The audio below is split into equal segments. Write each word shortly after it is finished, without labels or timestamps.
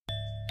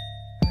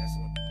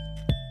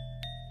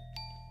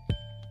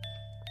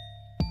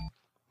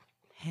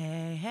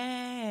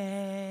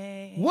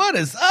hey. What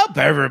is up,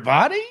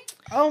 everybody?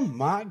 Oh,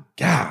 my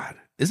God.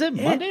 Is it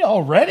Monday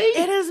already?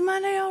 It is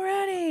Monday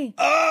already.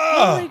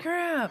 Oh, Holy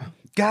crap.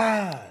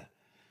 God.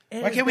 It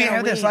Why has can't we been a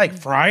have this week. like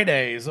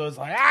Friday? So it's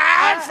like,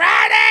 it's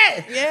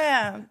Friday.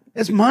 Yeah.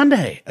 It's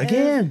Monday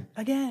again.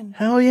 Again.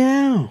 Hell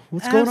yeah.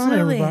 What's going on,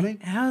 Absolutely. everybody?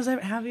 How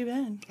have you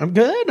been? I'm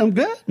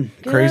good.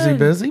 Crazy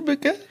busy,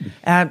 but good.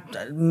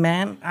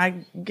 Man,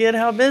 I get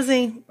how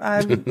busy.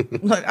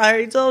 Look, I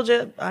already told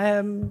you, I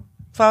am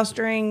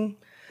fostering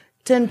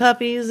 10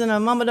 puppies and a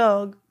mama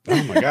dog.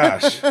 Oh, my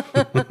gosh.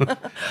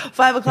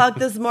 5 o'clock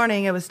this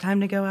morning, it was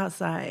time to go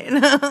outside.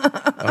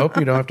 I hope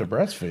you don't have to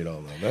breastfeed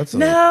all that.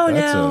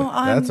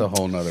 That's a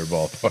whole nother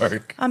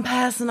ballpark. I'm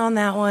passing on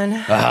that one.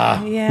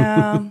 Ah.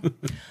 Yeah.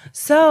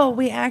 So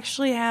we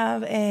actually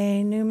have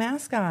a new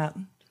mascot.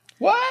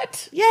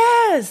 What?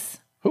 Yes.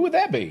 Who would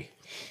that be?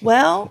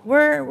 Well,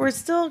 we're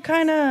still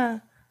kind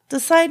of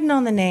deciding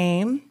on the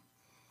name.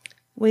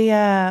 We've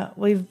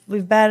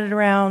batted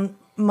around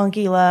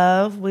Monkey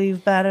Love.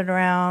 We've batted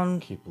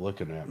around. Keep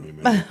looking at me,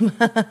 man.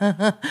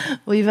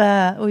 We've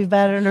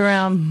batted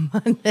around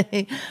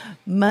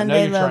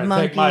Monday Love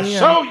Monkey. Take my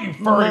show, you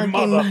furry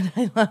mother.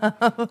 Monday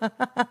Love.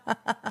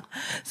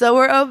 So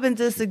we're open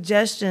to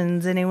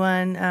suggestions.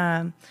 Anyone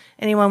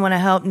want to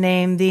help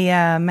name the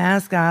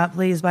mascot?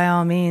 Please, by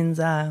all means,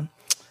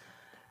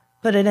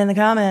 put it in the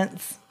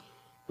comments.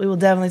 We will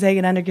definitely take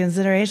it under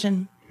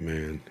consideration.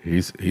 Man,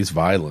 he's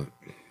violent.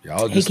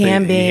 Y'all just he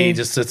can be. He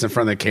just sits in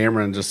front of the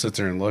camera and just sits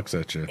there and looks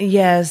at you.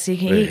 Yes, he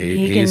can.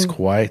 He's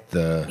quite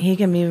the. He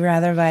can be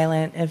rather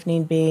violent if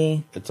need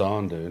be. It's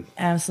on, dude.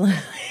 Absolutely.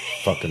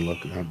 Fucking look.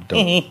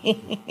 Don't.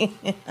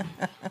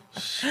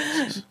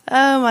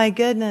 Oh my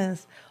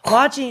goodness!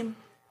 Watch him.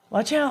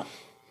 Watch out.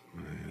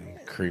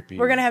 Creepy.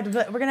 We're gonna have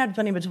to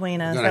put him between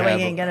us. That way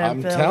he ain't gonna.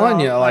 I'm telling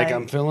you,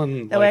 I'm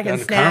feeling that way I can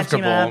uncomfortable. snatch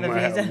him up I'm gonna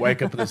have to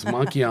wake up with this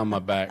monkey on my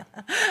back.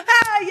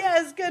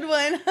 Yes, good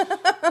one.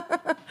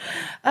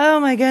 Oh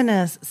my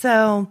goodness.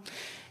 So,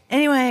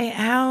 anyway,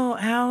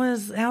 how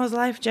is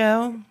life,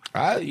 Joe?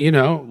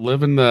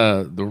 Living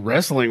the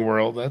wrestling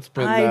world. That's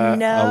been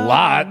a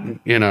lot.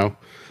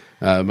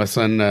 My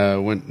son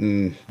went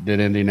and did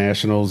Indy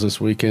Nationals this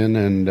weekend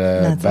and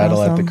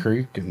battle at the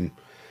Creek and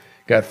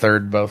got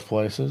third both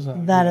places.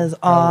 That is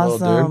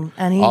awesome.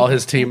 And all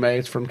his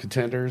teammates from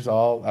Contenders,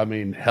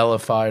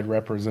 hellified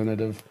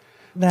representative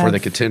for the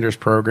Contenders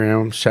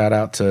program. Shout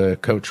out to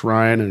Coach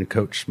Ryan and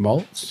Coach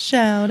Schmaltz.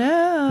 Shout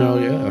out. Oh,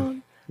 yeah.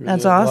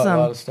 That's awesome. A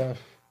lot of stuff.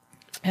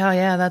 Hell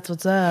yeah, that's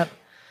what's up.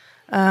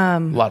 A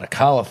lot of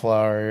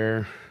cauliflower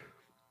here.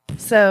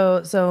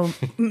 So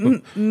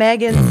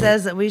Megan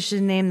says that we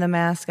should name the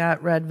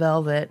mascot Red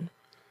Velvet.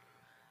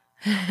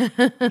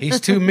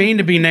 He's too mean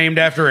to be named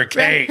after a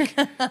cake.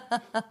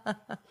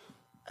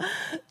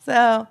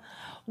 So,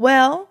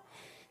 well,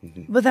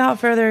 without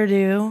further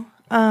ado,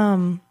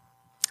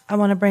 I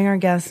want to bring our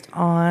guest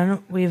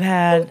on. We've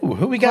had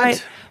who we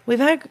got? We've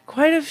had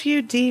quite a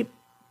few deep,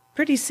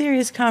 pretty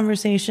serious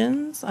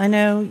conversations. I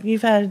know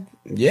you've had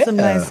some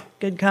nice,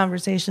 good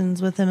conversations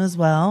with him as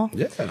well.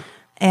 Yeah.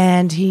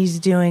 And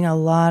he's doing a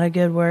lot of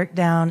good work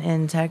down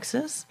in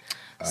Texas.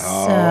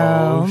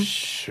 Oh,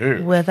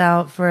 shoot.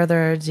 Without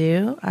further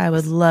ado, I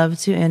would love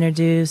to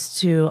introduce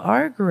to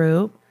our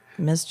group,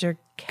 Mr.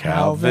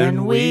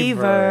 Calvin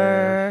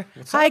Weaver.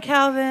 Hi,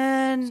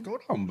 Calvin. What's going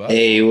on, bud?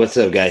 Hey, what's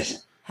up,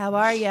 guys? How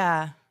are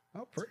ya?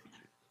 Oh, pretty.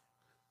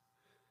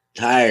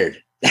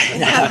 Tired.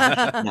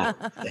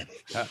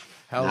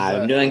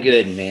 I'm doing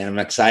good, man. I'm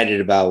excited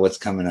about what's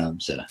coming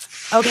up. So,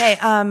 okay.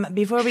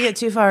 Before we get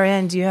too far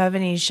in, do you have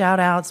any shout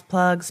outs,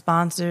 plugs,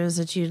 sponsors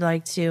that you'd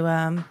like to?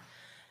 I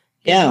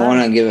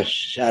want to give a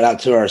shout out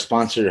to our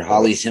sponsor,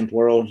 Holly's Hemp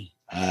World,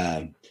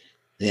 and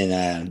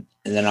then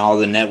all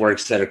the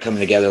networks that are coming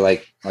together,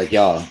 like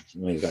y'all.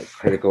 We've got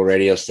Critical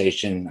Radio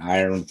Station,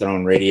 Iron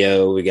Throne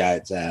Radio. We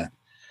got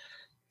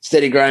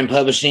Steady Grind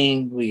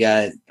Publishing. We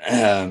got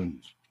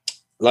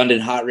London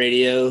Hot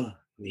Radio.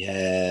 We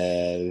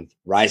have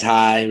Rise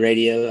High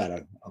Radio out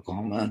of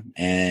Oklahoma,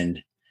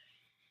 and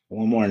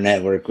one more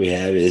network we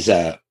have is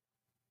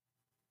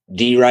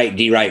D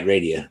Right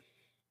Radio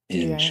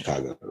in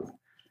Chicago.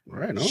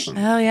 Right on.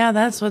 Oh yeah,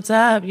 that's what's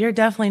up. You're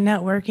definitely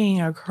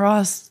networking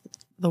across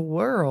the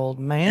world,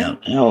 man.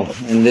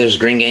 And there's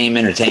Green Game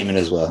Entertainment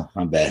as well.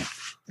 I'm bad.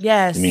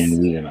 Yes.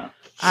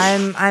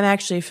 I'm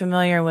actually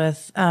familiar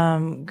with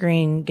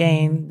Green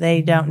Game.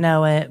 They don't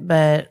know it,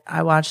 but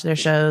I watch their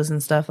shows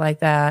and stuff like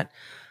that.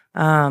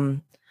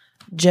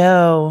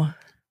 Joe,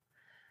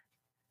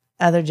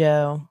 other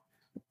Joe.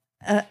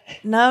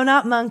 No,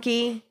 not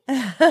Monkey.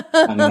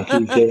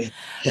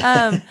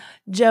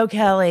 Joe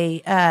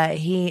Kelly,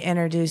 he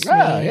introduced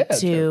me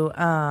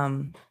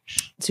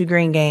to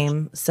Green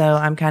Game, so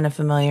I'm kind of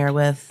familiar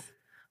with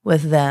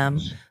them.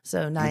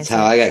 So nice. That's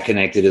how I got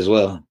connected as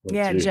well.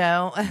 Yeah,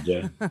 Joe.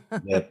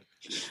 Yep.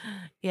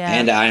 Yeah.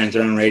 And to Iron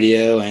Throne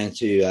Radio and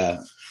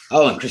to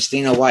and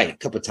Christina White,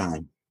 Cup of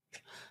Time.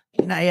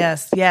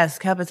 Yes,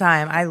 Cup of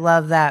Time. I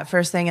love that.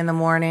 First thing in the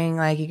morning,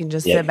 like you can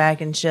just sit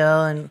back and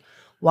chill and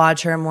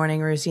watch her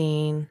morning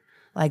routine.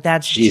 Like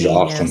that's she's genius.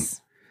 Awesome.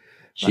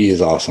 She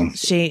is awesome.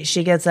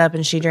 She gets up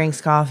and she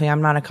drinks coffee.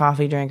 I'm not a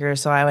coffee drinker,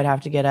 so I would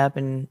have to get up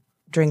and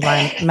drink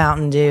my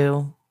Mountain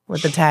Dew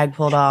with the tag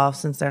pulled off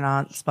since they're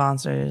not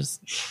sponsors.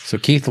 So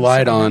Keith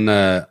Light on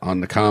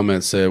the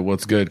comments said,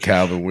 "What's good,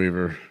 Calvin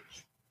Weaver?"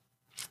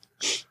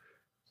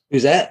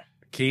 Who's that?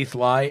 Keith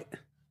Light.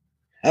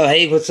 Oh,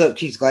 hey, what's up,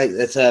 Keith Light?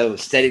 That's a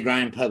Steady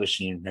Grind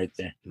Publishing right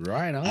there.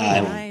 Right on.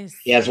 Nice.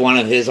 He has one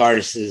of his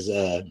artists is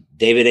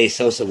David A.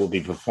 Sosa will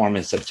be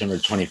performing September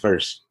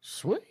 21st.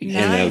 Sweet. In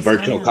a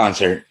virtual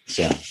concert.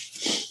 So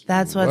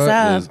that's what's what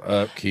up. Is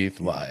up,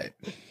 Keith Light.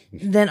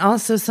 Then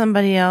also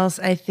somebody else,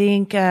 I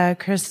think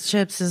Chris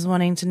Chips is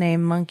wanting to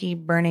name Monkey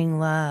Burning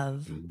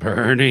Love.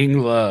 Burning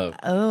Love.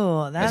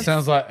 Oh, that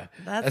sounds like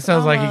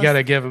you got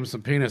to give him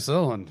some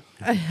penicillin.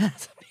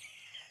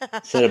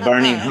 Instead of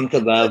burning hunk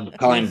of love,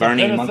 calling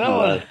burning monkey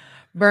love.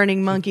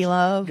 Burning monkey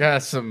love.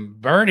 Got some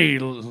burning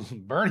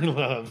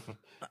love.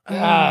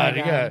 God,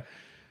 you got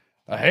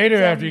a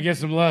hater after you get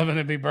some love and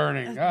it be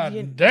burning.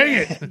 God dang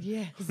it.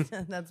 Yes,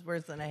 that's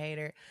worse than a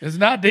hater. It's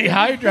not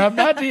dehydrated. I'm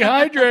not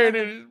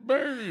dehydrated. It's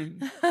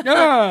burning.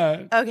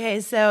 God.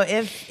 Okay, so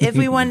if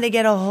we wanted to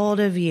get a hold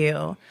of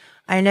you,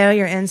 I know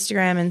your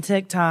Instagram and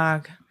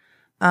TikTok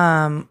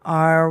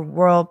are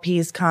World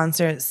Peace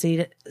Concert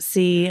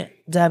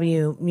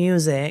CW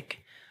Music.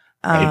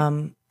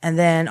 And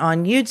then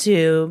on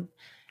YouTube,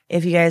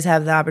 if you guys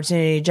have the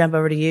opportunity to jump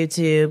over to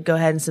YouTube, go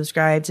ahead and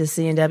subscribe to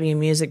C&W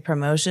Music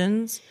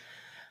Promotions.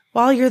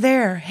 While you're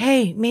there,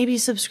 hey, maybe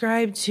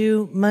subscribe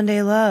to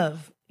Monday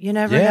Love. You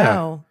never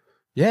know.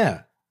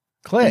 Yeah.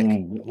 Click.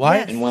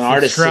 Like. And when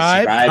artists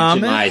subscribe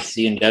to my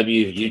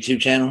C&W YouTube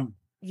channel,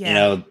 you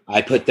know,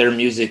 I put their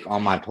music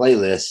on my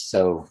playlist.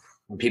 So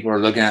when people are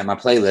looking at my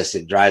playlist,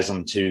 it drives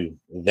them to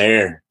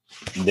their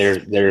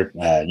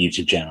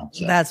YouTube channel.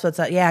 So. That's what's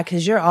up. Yeah,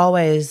 because you're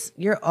always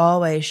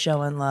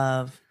showing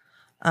love.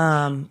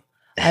 I've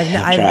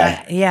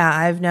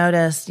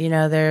noticed, you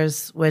know,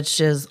 which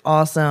is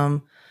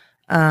awesome.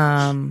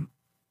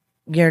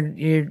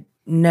 You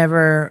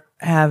never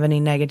have any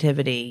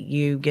negativity.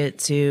 You get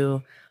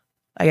to,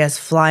 I guess,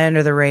 fly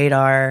under the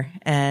radar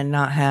and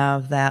not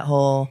have that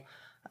whole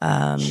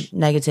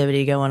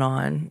negativity going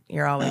on.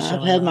 You're always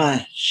showing I've had love.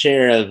 my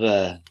share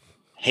of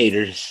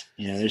haters.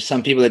 You know, there's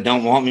some people that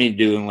don't want me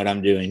doing what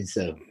I'm doing.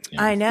 So you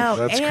know. I know.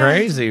 That's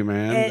crazy,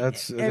 man. It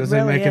doesn't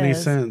really make any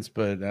sense.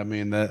 But I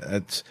mean,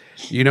 that's,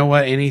 you know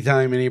what?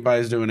 Anytime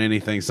anybody's doing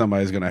anything,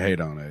 somebody's going to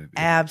hate on it.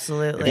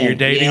 Absolutely. If you're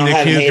dating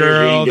the cute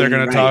girl, they're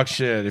going to talk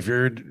shit. If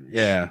you're,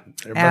 they're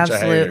a bunch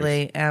of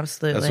haters.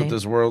 Absolutely. That's what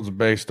this world's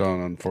based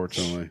on,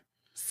 unfortunately.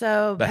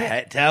 So,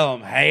 but tell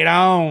them, hate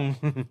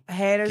on.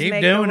 Haters keep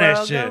make doing the world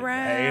that shit. Go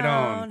round. Hate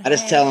on. I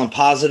just tell them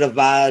positive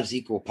vibes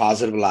equal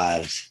positive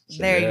lives.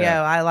 So, there you go.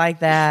 I like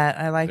that.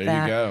 There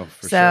you go.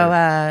 For so,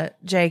 sure.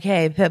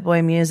 JK,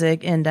 Pip-Boy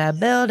Music in the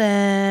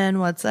building.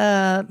 What's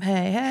up?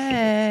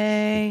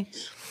 Hey.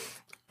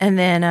 And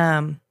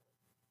then,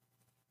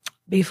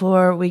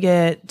 before we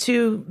get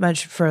too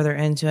much further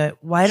into it,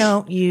 why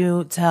don't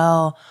you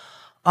tell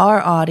our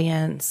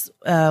audience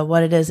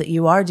what it is that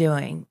you are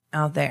doing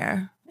out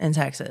there in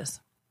Texas?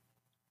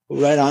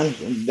 Right on.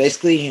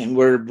 Basically,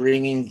 we're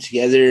bringing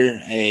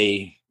together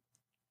a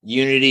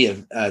unity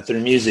of through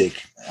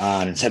music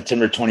on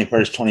September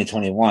 21st,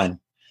 2021.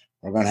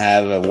 We're going to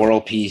have a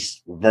World Peace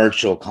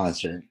virtual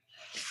concert.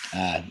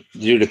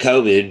 Due to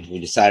COVID, we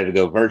decided to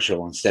go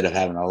virtual instead of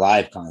having a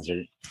live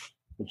concert,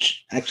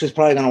 which actually is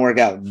probably going to work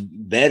out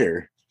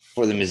better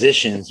for the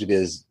musicians,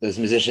 because those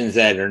musicians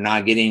that are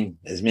not getting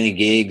as many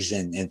gigs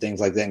and things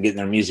like that and getting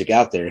their music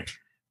out there,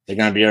 they're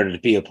going to be able to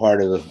be a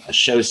part of a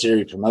show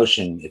series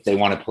promotion if they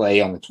want to play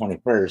on the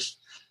 21st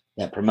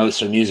that promotes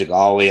their music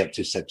all the way up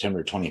to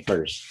September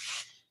 21st.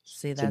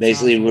 See, so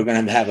basically, awesome. We're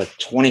going to have a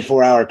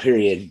 24-hour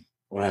period.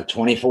 We'll have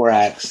 24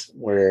 acts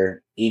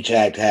where each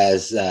act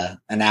has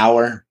an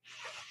hour,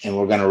 and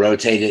we're going to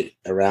rotate it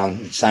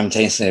around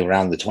simultaneously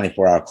around the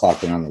 24-hour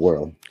clock around the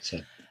world. So,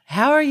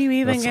 how are you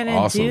even going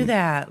to do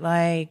that?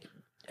 Like,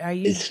 are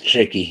you? It's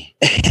tricky.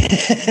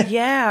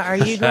 Yeah. Are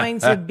you going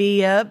to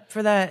be up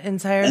for that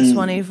entire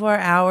 24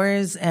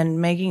 hours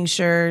and making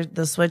sure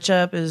the switch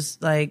up is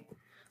like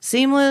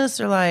seamless,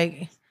 or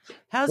like,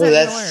 how's that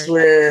going to work? That's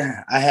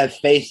where I have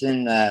faith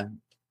in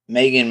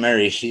Megan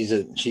Murray. She's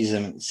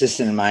an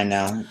assistant of mine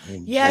now.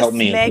 Yes, help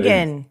me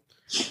Megan.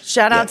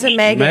 Shout out to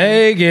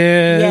Megan.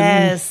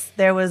 Yes,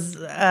 there was,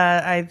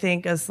 I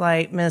think, a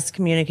slight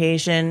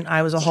miscommunication.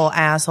 I was a whole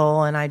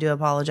asshole, and I do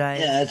apologize.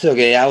 Yeah, that's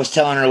okay. I was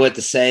telling her what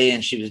to say,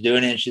 and she was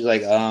doing it. And she's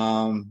like,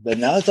 but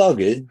no, it's all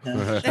good.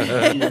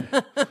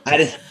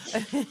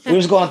 We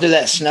was going through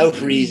that snow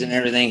freeze and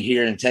everything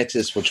here in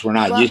Texas, which we're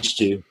not used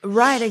to.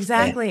 Right,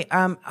 exactly.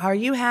 Yeah. Are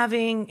you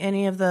having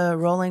any of the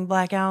rolling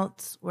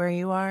blackouts where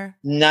you are?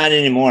 Not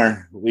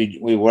anymore.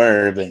 We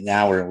were, but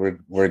now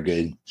we're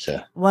good.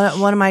 So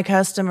one of my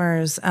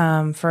customers,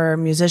 for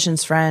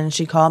Musician's Friend,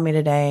 she called me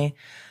today,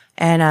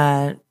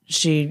 and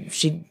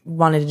she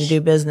wanted to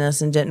do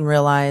business and didn't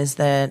realize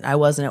that I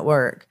wasn't at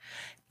work,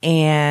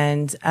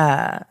 and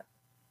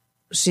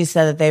she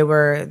said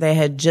that they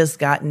had just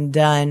gotten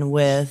done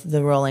with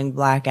the rolling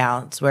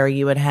blackouts where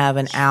you would have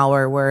an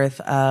hour worth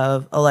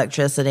of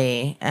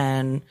electricity,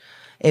 and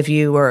if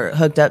you were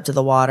hooked up to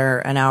the water,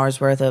 an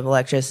hour's worth of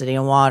electricity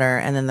and water,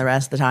 and then the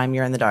rest of the time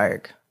you're in the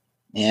dark.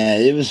 Yeah,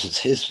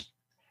 it's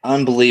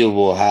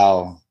unbelievable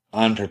how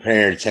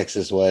unprepared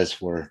Texas was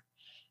for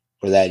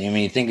that. I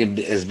mean, you think of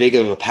as big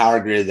of a power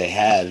grid they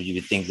have, you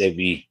would think they'd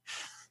be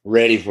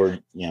ready for,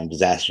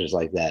 disasters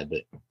like that,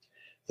 but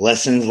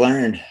lessons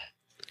learned.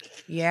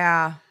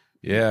 Yeah.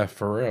 Yeah,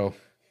 for real.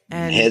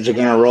 And heads are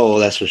going to roll,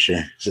 that's for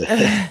sure. So.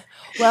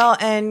 Well,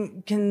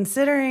 and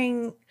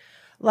considering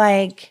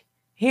like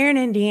here in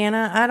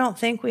Indiana, I don't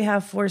think we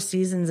have 4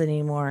 seasons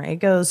anymore. It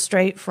goes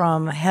straight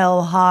from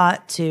hell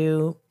hot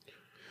to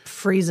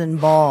freezing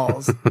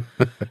balls.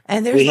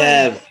 And we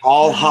have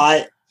all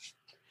hot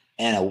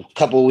and a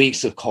couple of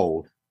weeks of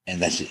cold,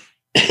 and that's it.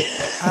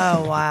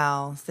 Oh,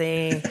 wow.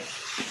 See?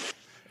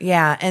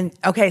 Yeah. And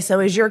okay, so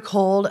is your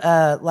cold is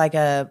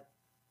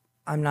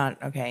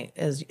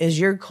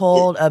your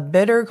cold a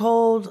bitter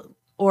cold,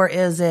 or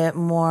is it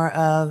more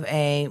of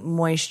a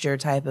moisture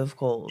type of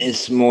cold?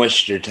 It's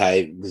moisture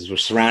type because we're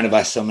surrounded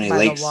by so many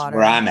lakes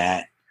where I'm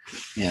at.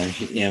 And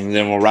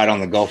then we're right on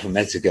the Gulf of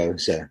Mexico.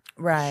 So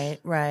right.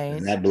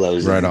 And that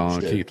blows right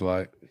on Keith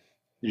Light.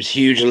 There's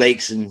huge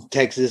lakes in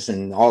Texas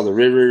and all the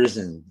rivers,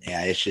 and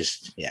it's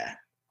just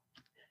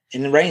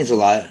And it rains a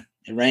lot.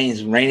 It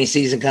rains when rainy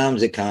season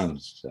comes. It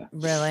comes. So.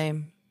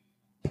 Really,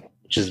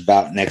 which is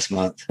about next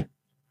month.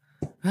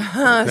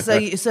 So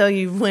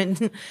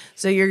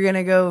you're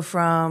gonna go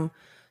from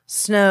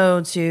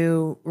snow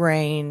to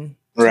rain,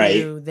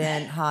 to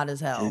then hot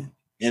as hell,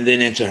 and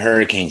then into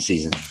hurricane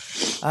season.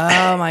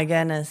 Oh my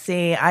goodness!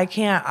 See, I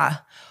can't.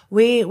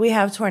 We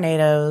have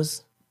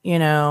tornadoes,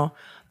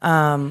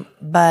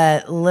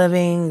 but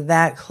living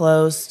that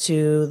close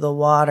to the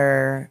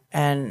water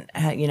and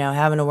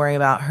having to worry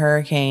about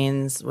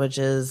hurricanes, which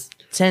is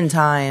 10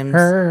 times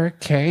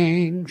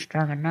hurricanes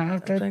strong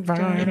enough to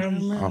fight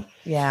them.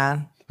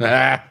 Yeah.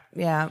 Yeah.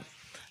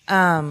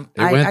 I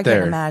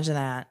can imagine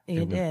that.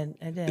 You did.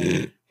 I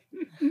did.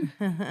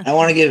 I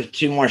want to give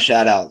 2 more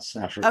shout outs.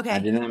 Okay. I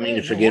did not mean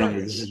to forget them.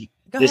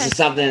 This is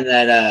something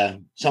that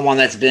someone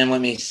that's been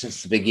with me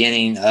since the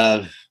beginning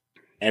of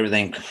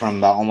everything from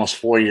about almost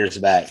 4 years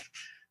back.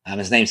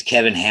 His name's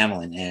Kevin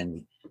Hamlin,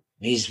 and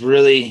he's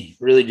really,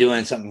 really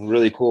doing something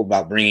really cool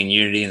about bringing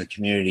unity in the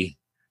community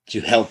to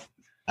help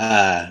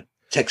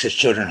Texas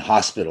Children's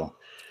Hospital.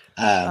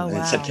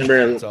 Wow.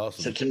 September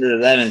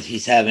 11th,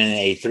 he's having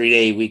a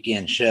 3-day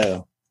weekend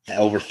show,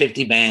 over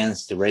 50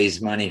 bands to raise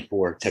money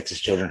for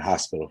Texas Children's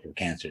Hospital for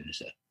cancer.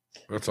 So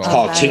that's awesome.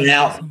 Called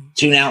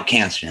Tune Out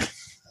Cancer.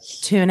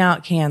 Tune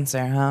Out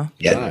Cancer, huh?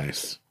 Yeah.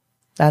 Nice.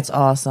 That's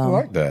awesome. I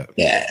like that.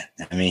 Yeah.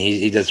 I mean,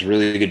 he does a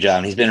really good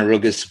job. He's been a real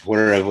good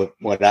supporter of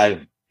what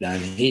I've done.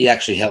 He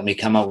actually helped me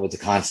come up with the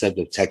concept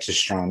of Texas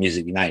Strong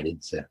Music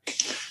United. So,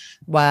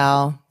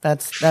 wow.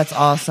 That's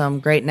awesome.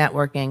 Great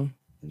networking.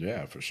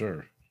 Yeah, for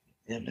sure.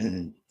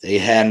 And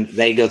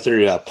they go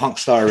through Punk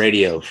Star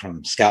Radio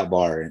from Scout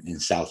Bar in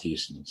South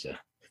Houston. So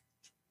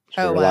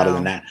wow. A lot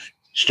of the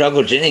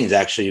Struggle Jennings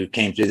actually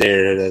came through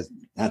there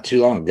not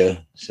too long ago.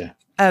 So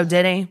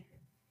did he?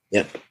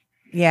 Yep.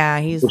 Yeah,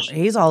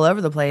 he's all over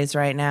the place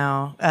right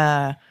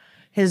now.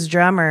 His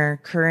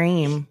drummer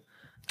Kareem,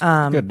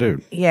 good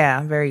dude.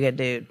 Yeah, very good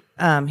dude.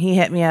 He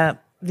hit me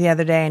up the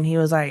other day and he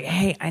was like,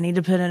 "Hey, I need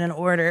to put in an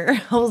order."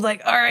 I was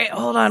like, "All right,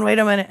 hold on, wait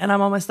a minute," and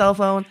I'm on my cell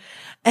phone.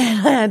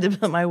 And I had to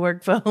put my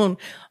work phone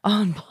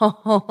on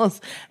pause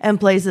and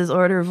place his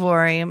order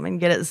for him and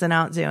get it sent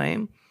out to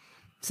him.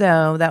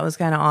 So that was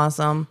kind of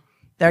awesome.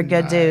 They're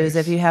good dudes.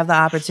 If you have the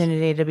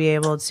opportunity to be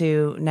able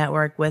to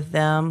network with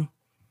them.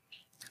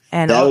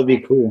 And that would be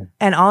cool.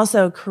 And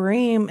also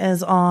Kareem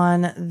is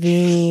on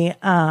the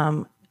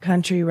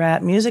Country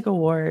Rap Music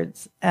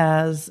Awards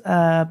as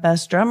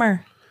Best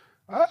Drummer.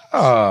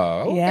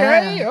 Oh,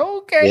 okay. Yeah.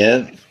 Okay.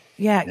 Yeah.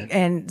 Yeah,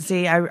 and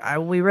see,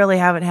 we really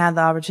haven't had the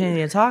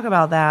opportunity to talk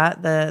about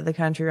that, the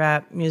Country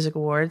Rap Music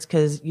Awards,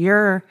 because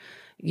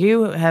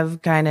you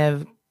have kind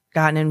of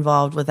gotten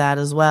involved with that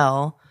as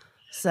well.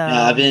 So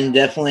I've been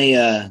definitely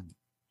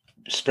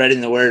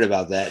spreading the word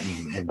about that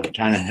and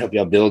trying to help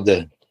y'all build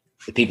the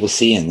people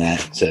seeing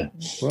that. So,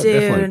 well,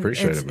 dude, definitely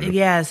appreciate it, man.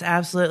 Yes,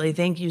 absolutely.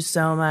 Thank you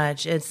so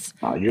much.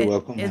 You're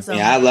welcome.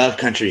 I love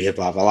country hip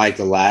hop. I like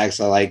the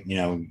Lags. I like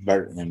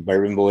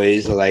Bourbon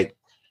Boys. I like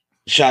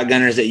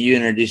Shotgunners that you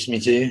introduced me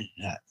to,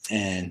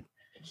 and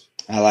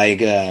I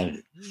like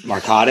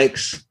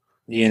Narcotics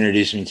you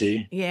introduced me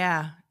to.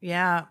 Yeah,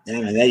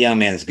 man, that young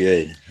man is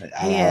good.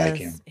 I like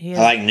him. I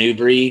like New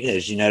Breed.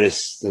 As you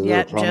noticed, the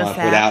little promo I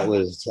put out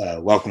was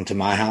 "Welcome to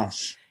My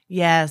House."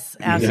 Yes,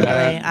 absolutely.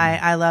 Yeah.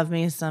 I love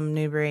me some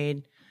New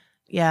Breed.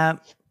 Yeah.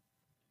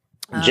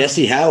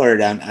 Jesse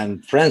Howard,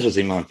 I'm friends with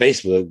him on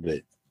Facebook,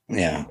 but we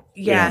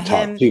don't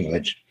talk too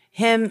much.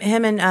 Him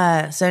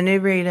and so New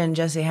Breed and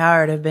Jesse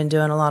Howard have been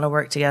doing a lot of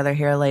work together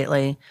here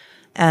lately,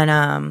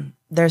 and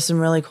there's some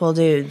really cool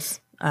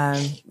dudes.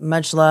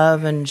 Much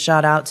love and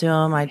shout out to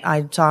them.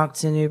 I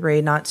talked to New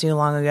Breed not too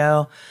long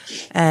ago,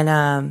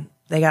 and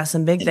they got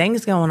some big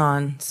things going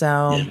on.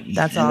 So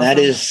that's awesome. That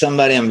is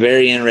somebody I'm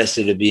very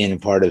interested in being a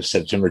part of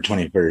September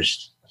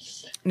 21st.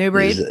 New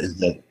Breed?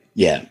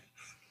 Yeah.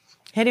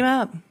 Hit him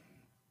up.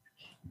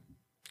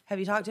 Have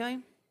you talked to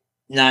him?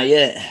 Not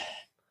yet.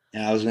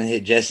 I was going to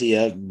hit Jesse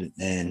up,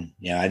 and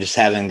I just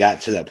haven't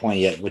got to that point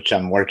yet, which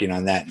I'm working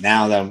on that.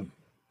 Now that I'm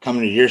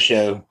coming to your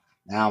show,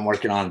 now I'm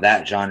working on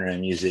that genre of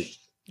music.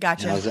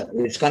 Gotcha.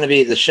 It's going to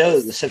be the show.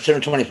 The September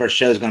 21st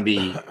show is going to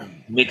be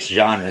mixed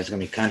genre. It's going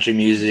to be country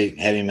music,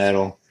 heavy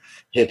metal,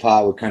 hip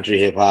hop with country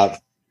hip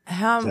hop.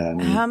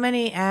 How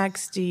many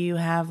acts do you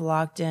have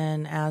locked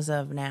in as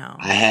of now?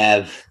 I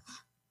have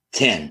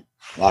 10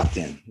 locked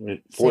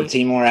in.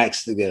 14 more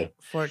acts to go.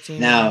 14.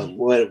 Now,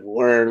 what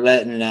we're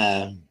letting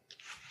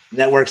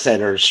networks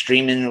that are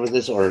streaming with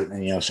us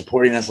or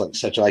supporting us,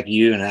 like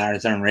you and Out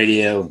of Turn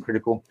Radio and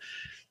Critical,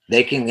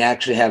 they can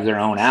actually have their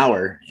own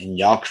hour, and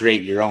y'all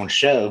create your own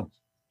show.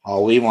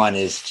 All we want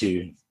is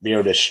to be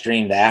able to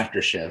stream the after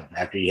show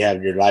after you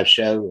have your live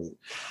show.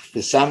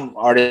 Because some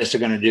artists are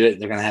going to do it.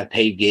 They're going to have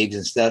paid gigs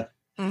and stuff.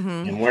 Mm-hmm.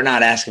 And we're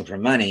not asking for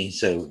money.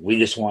 So we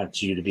just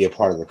want you to be a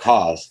part of the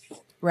cause.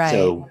 Right.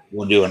 So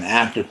we'll do an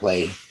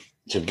afterplay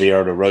to be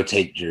able to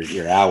rotate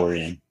your hour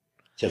in.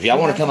 So if y'all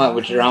want to come up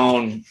with your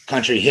own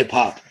country hip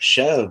hop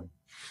show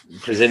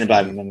presented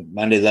by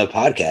Monday Love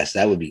Podcast,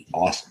 that would be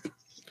awesome.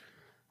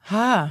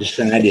 Huh. Just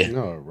an idea.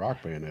 No, a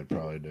rock band would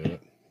probably do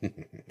it.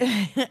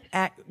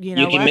 You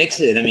can mix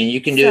it. I mean,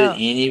 you can do it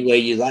any way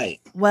you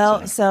like.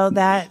 Well, so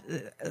that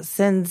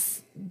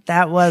since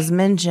that was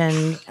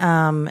mentioned,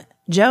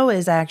 Joe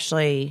is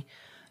actually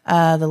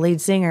the lead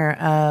singer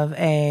of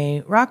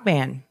a rock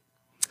band.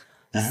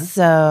 Uh-huh.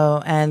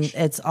 So, and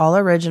it's all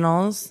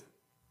originals.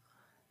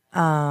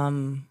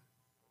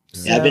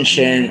 I've been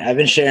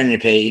sharing your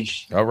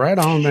page. Oh, right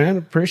on, man.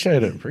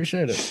 Appreciate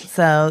it.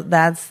 So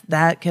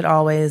that could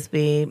always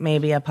be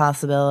maybe a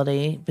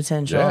possibility,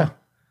 potential. Yeah.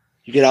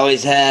 You could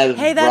always have.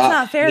 Hey, that's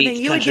not fair. Then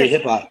you would get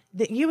hip hop.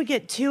 You would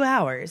get 2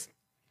 hours.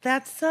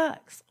 That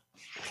sucks.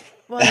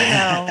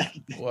 Well,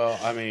 Well,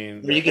 I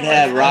mean, you could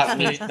have rock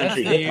meets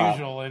country hip hop.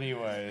 Usual,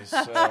 anyways.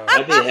 So.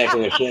 That'd be a heck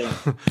of a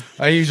show.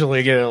 I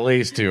usually get at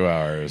least 2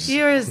 hours.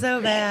 You are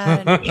so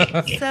bad,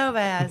 so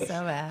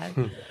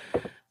bad.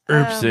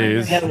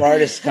 Oopsies. We have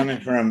artists coming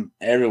from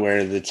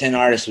everywhere. The 10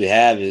 artists we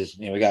have is,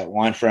 we got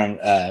one from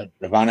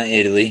Ravenna,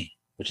 Italy,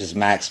 which is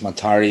Max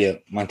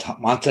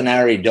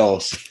Montanari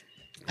Dos.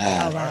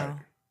 Wow.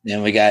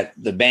 Then we got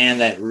the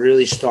band that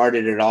really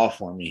started it all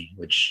for me,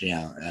 which,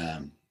 I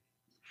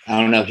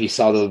don't know if you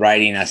saw the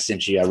writing I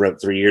sent you. I wrote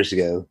 3 years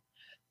ago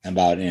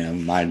about,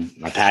 my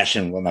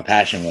passion, what my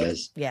passion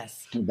was.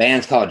 Yes. The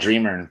band's called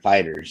Dreamer and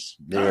Fighters.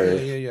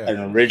 They're an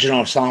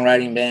original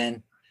songwriting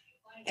band.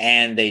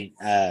 And they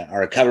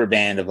are a cover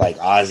band of like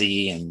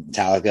Ozzy and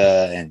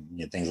Metallica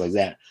and things like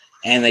that.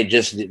 And they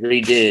just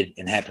redid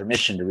and had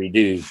permission to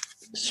redo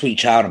Sweet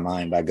Child of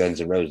Mine by Guns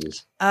N'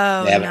 Roses.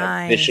 Oh, they have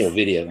nice. an official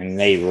video and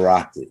they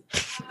rocked it.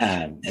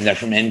 And they're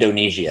from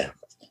Indonesia.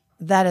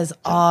 That is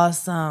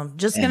awesome.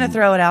 Just going to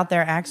throw it out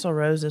there. Axl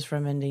Rose is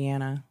from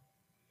Indiana.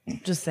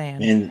 Just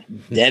saying. And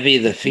Debbie,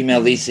 the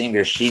female lead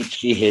singer, she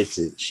hits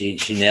it.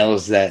 She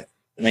nails that.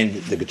 I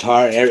mean, the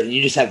guitar,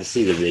 you just have to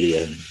see the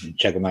video and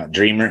check them out.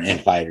 Dreamer and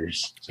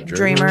Fighters. So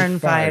Dreamer and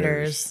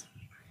Fighters.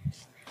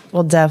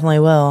 Well, definitely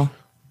will.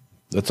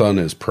 That's on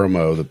his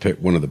promo.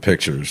 One of the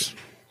pictures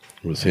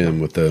was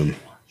him with them.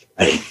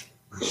 Hey.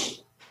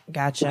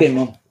 Gotcha.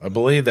 Okay, I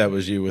believe that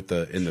was you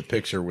in the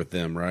picture with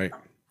them, right?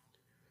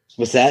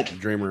 What's that?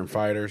 Dreamer and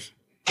Fighters.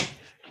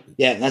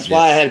 Yeah, that's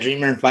why I have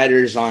Dreamer and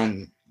Fighters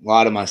on a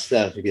lot of my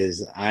stuff,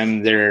 because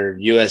I'm their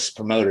U.S.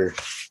 promoter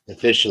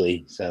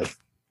officially. So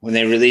when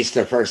they released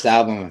their first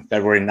album on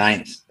February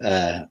 9th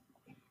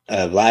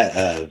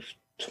of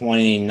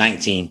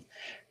 2019,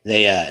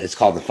 it's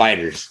called The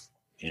Fighters,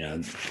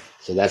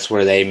 so that's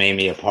where they made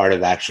me a part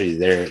of actually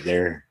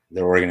their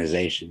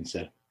organization.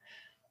 So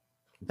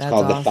it's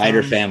called awesome. The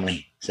Fighter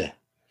Family. So,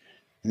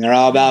 and they're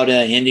all about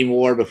ending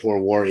war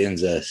before war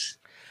ends us.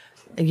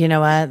 You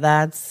know what?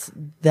 That's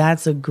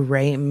a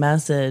great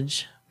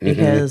message,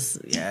 because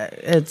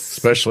it's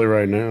especially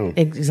right now.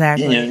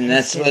 Exactly. And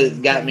that's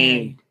what got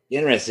me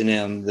interested in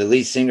them. The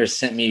lead singer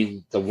sent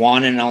me the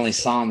one and only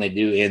song they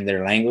do in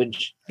their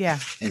language. Yeah.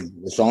 And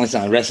it's the only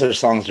song. The rest of their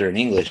songs are in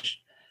English.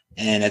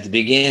 And at the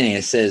beginning,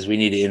 it says we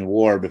need to end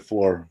war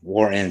before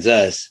war ends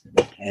us.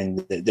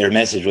 And their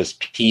message was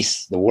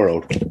peace the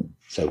world.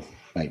 So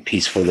like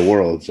peace for the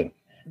world. So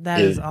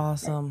that is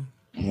awesome.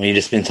 We've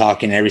just been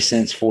talking ever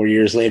since 4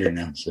 years later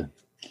now. So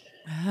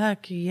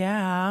heck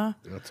yeah.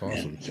 That's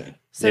awesome. Yeah,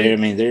 so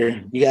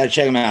you got to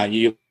check them out.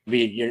 You'll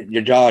be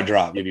your jaw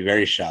drop. You'll be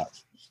very shocked.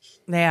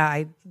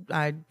 Yeah,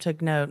 I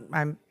took note.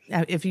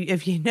 If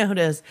you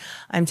notice,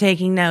 I'm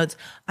taking notes.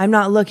 I'm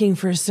not looking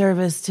for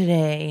service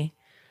today,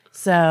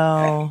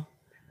 so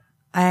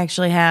I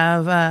actually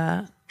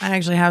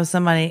have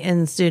somebody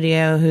in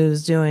studio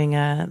who's doing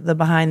the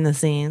behind the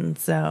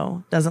scenes.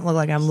 So it doesn't look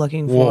like I'm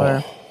looking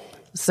for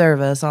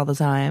service all the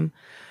time.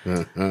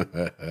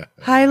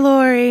 Hi,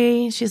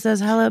 Lori. She says,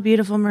 hello,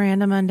 beautiful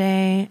Miranda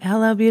Monday.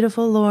 Hello,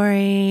 beautiful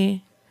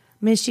Lori.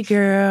 Miss you,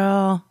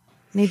 girl.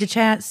 Need to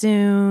chat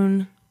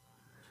soon.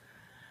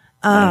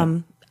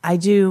 I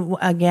do,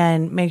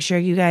 again, make sure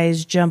you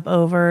guys jump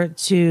over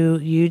to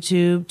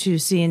YouTube to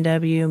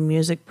C&W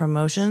Music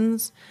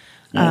Promotions.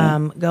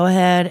 Go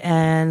ahead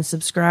and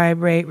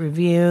subscribe, rate,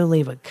 review,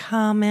 leave a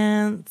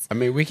comment. I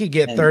mean, we could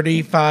get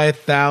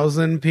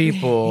 35,000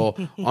 people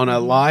on a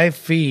live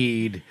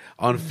feed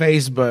on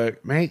Facebook.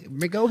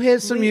 Go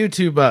hit some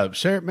YouTube up.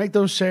 Share, make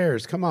those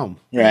shares. Come on.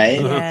 Right.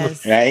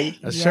 Yes. Right.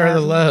 Let's share the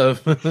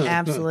love.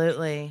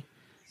 Absolutely.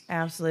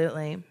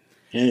 Absolutely.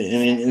 I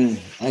mean,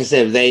 like I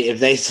said,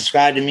 if they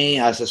subscribe to me,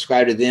 I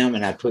subscribe to them,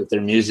 and I put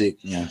their music,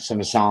 some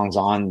of the songs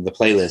on the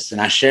playlist, and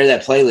I share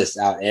that playlist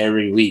out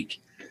every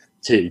week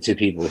to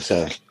people.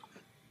 So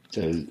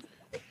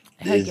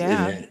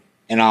yeah.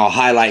 And I'll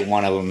highlight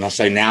one of them. I'll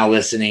say, now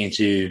listening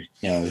to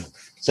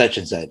such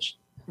and such,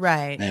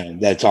 right?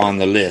 That's on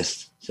the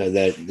list, so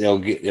that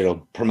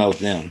it'll promote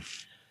them.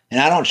 And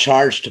I don't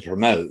charge to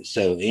promote,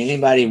 so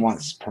anybody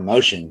wants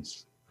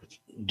promotions,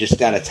 just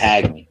got to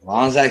tag me. As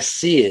long as I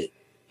see it.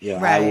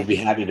 I will be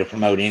happy to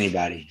promote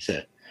anybody.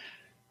 So,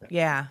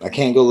 yeah, I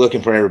can't go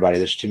looking for everybody.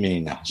 There's too many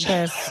now.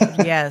 So.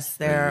 Yes,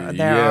 there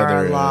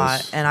are a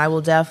lot, and I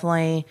will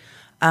definitely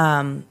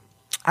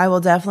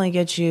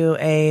get you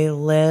a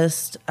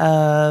list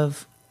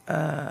of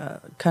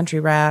country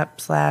rap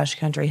 /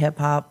 country hip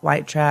hop,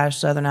 white trash,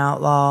 Southern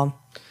outlaw,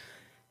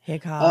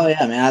 hip hop. Oh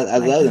yeah, man, I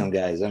love them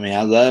guys. I mean,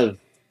 I love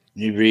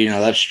New Breed, and I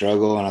love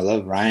Struggle, and I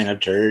love Ryan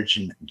Upchurch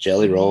and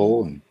Jelly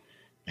Roll, and.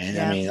 And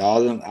I mean,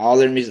 all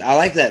their music. I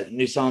like that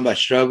new song by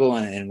Struggle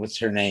and what's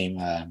her name?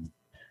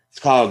 It's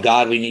called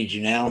 "God We Need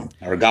You Now"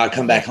 or "God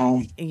Come Back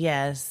Home."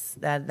 Yes,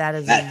 that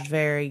is a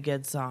very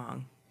good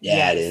song.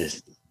 Yeah, It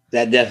is.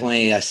 That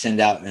definitely send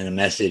out a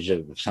message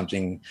of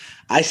something.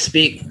 I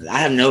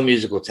have no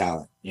musical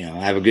talent. I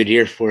have a good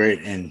ear for it,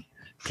 and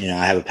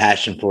I have a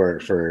passion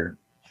for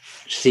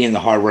seeing the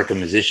hard work of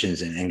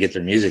musicians and get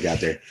their music out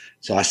there.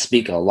 So I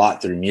speak a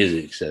lot through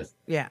music. So.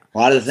 Yeah. A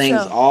lot of the things,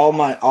 all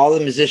the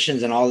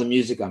musicians and all the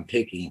music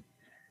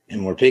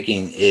we're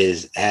picking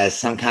has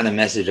some kind of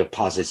message of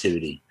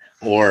positivity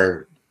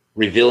or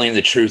revealing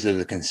the truth of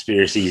the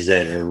conspiracies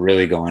that are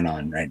really going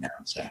on right now.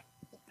 So,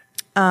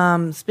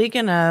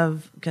 speaking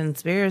of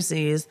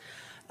conspiracies,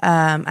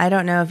 I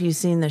don't know if you've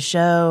seen the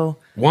show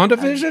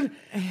WandaVision.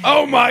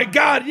 Oh my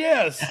God,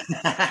 yes.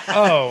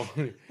 Oh,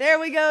 there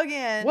we go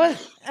again.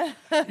 What?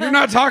 You're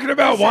not talking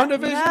about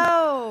WandaVision?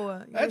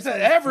 No, that's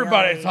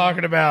everybody's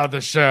talking about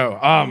the show.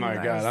 Oh my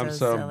God, I'm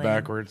so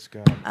backwards.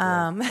 God.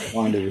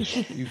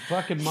 WandaVision. You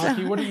fucking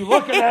monkey! What are you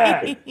looking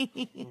at?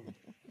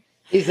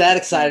 He's that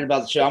excited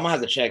about the show. I'm gonna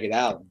have to check it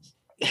out.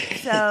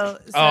 So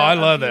I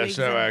love that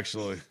show.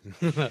 Actually,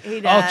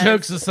 all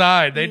jokes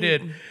aside, they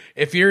did.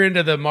 If you're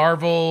into the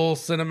Marvel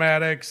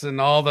cinematics and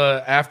all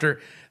the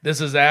this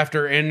is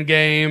after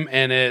Endgame,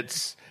 and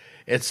it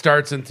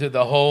starts into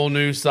the whole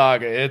new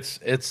saga.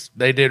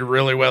 They did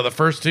really well. The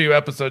first 2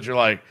 episodes, you're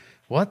like,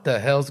 what the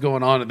hell's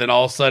going on? And then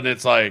all of a sudden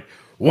it's like,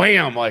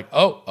 wham, like,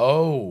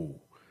 oh.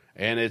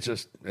 And it's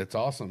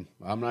awesome.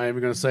 I'm not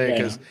even going to say it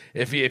because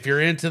if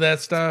you're into that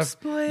stuff,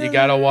 you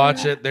got to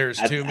watch it. There's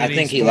too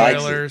many spoilers. He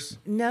likes it.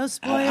 No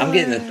spoilers. I'm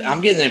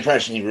getting the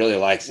impression he really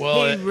likes it.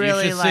 Well,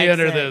 you should see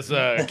under this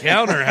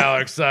counter how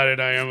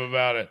excited I am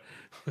about it.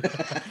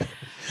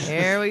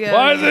 Here we go.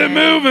 Why is it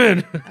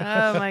moving?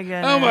 Oh my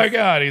goodness. Oh my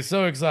God, he's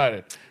so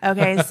excited.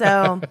 Okay,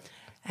 so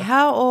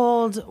how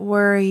old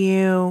were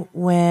you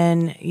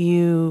when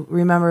you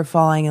remember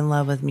falling in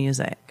love with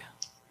music?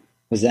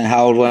 Was that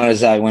how old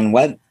was I when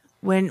what?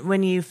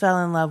 When you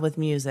fell in love with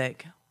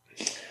music?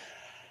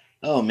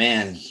 Oh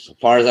man, as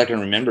far as I can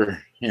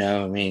remember,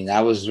 I mean,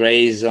 I was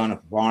raised on a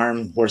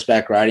farm,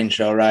 horseback riding,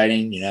 trail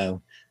riding,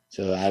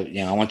 so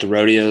I went to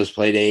rodeos,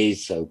 play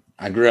days. So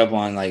I grew up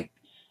on like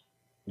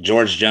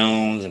George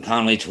Jones and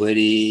Conley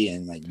Twitty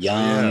and like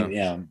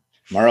young,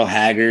 Merle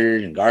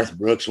Haggard and Garth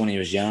Brooks when he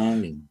was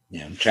young,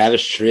 and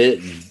Travis Tritt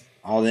and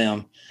all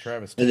them.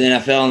 But then I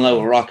fell in love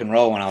with rock and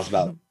roll when I was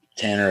about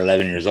 10 or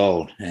 11 years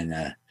old,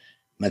 and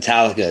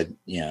Metallica,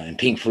 and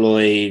Pink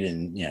Floyd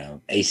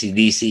and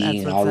AC/DC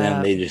and all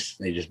them. They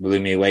just blew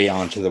me away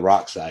onto the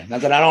rock side.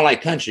 Not that I don't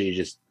like country,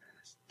 just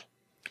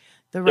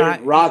the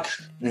rock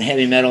and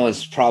heavy metal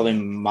is probably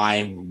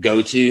my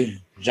go-to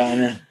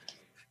genre.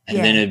 And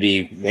then it'd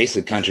be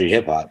basically country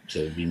hip hop, so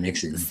it'd be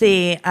mixing.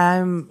 See,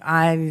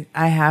 I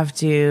have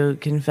to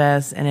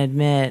confess and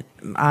admit,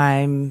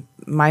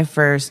 my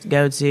first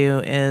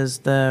go-to is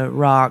the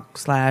rock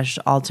 /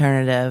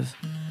 alternative,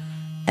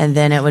 and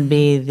then it would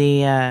be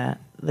the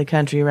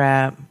country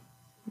rap.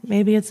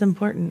 Maybe it's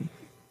important.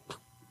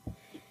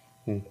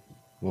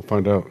 We'll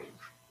find out.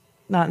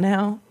 Not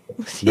now.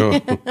 No,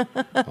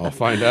 I'll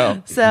find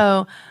out.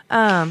 So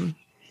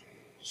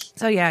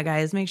yeah,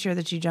 guys, make sure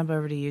that you jump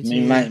over to YouTube.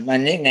 I mean, my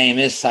nickname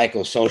is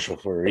Psychosocial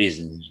for a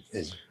reason.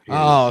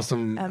 Why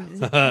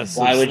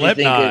would you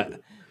think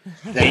it?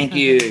 Thank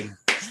you.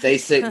 Stay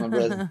sick, my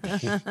brother.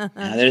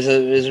 There's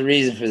a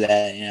reason for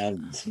that. You know,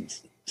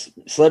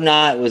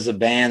 Slipknot was a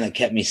band that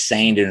kept me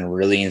sane during a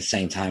really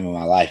insane time in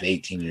my life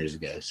 18 years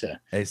ago. So,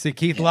 hey, see,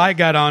 Keith Light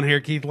got on here.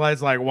 Keith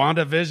Light's like,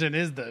 WandaVision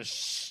is the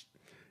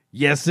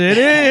Yes, it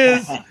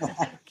is.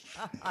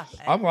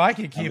 I'm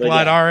liking Keith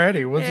Light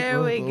already.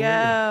 There we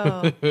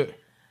go.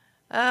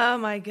 Oh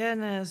my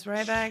goodness!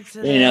 Right back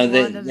to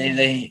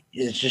they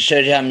it just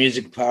shows you how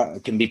music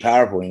can be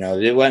powerful. You know,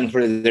 if it wasn't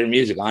for their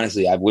music,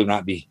 honestly, I would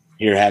not be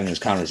here having this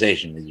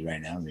conversation with you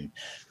right now. I mean,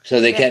 so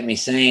they kept me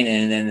sane,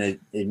 and then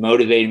it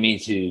motivated me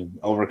to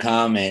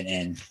overcome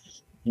and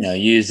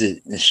use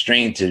the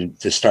strength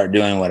to start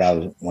doing what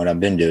I've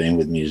been doing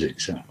with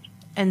music. So,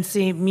 and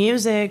see,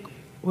 music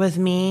with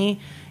me,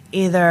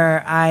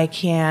 either I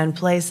can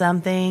play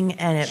something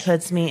and it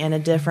puts me in a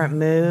different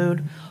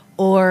mood.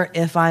 Or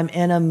if I'm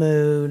in a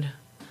mood,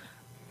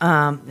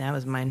 that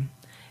was mine.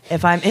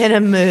 If I'm in a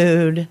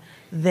mood,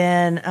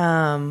 then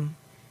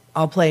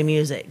I'll play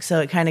music. So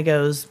it kind of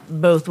goes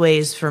both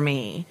ways for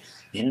me.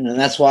 And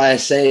that's why I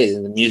say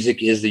the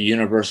music is the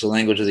universal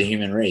language of the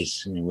human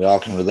race. I mean, we all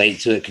can relate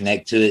to it,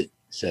 connect to it.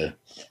 So,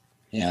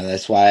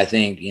 that's why I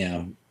think,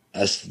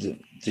 us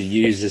to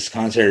use this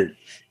concert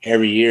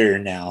every year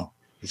now,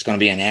 it's going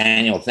to be an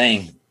annual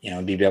thing.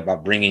 Be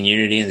about bringing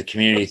unity in the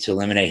community to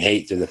eliminate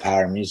hate through the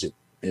power of music.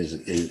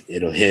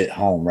 It'll hit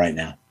home right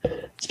now,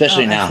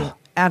 especially now.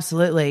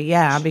 Absolutely.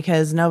 Yeah.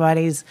 Because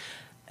nobody's,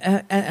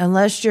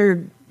 unless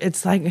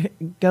it's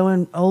like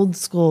going old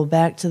school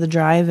back to the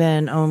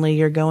drive-in, only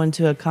you're going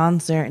to a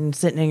concert and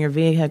sitting in your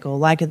vehicle,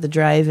 like at the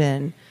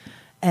drive-in,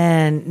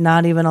 and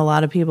not even a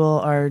lot of people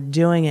are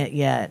doing it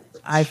yet.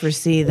 I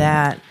foresee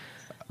that,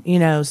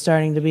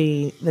 starting to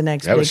be the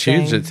next big thing. That was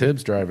huge at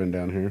Tibbs driving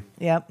down here.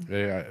 Yep.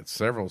 Yeah,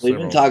 several. We've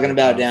been talking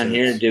about down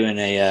here doing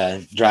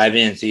a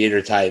drive-in theater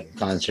type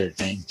concert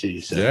thing too.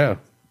 So. Yeah.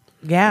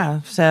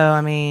 Yeah. So I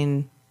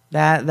mean,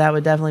 that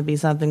would definitely be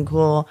something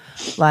cool.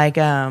 Like,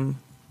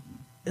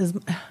 is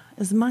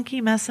Monkey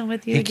messing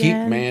with you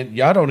again? Man,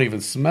 y'all don't even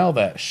smell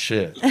that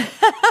shit.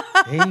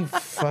 He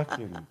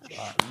fucking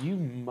you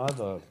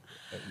mother.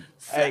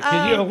 Hey,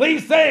 can you at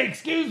least say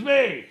excuse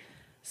me?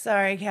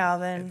 Sorry,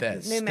 Calvin.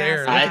 That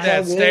stare. Look at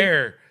that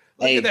stare.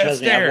 Look at that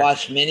stare. I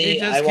watch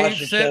many. I watch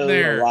the show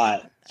a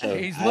lot. So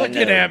he's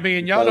looking at me,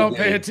 and y'all don't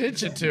pay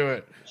attention to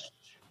it.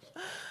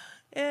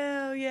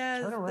 Oh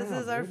yes, this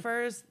is our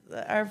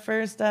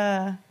first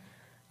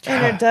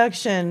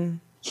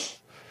introduction.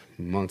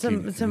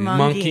 Monkey to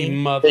Monkey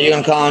mother. So you're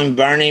gonna call him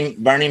Bernie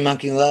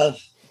Monkey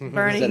Love?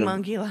 Bernie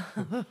Monkey Love.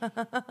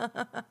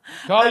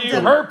 Call you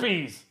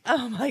herpes.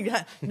 Oh my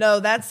God. No,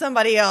 that's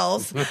somebody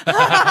else.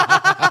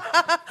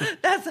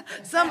 That's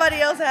somebody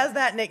else has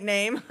that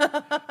nickname.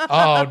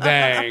 Oh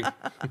dang.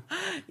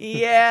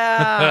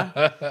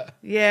 Yeah.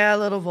 Yeah,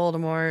 little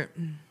Voldemort.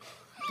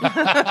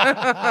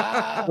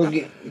 We'll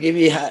give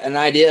you an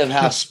idea of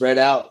how spread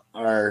out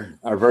our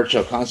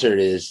virtual concert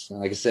is.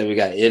 Like I said, we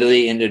got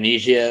Italy,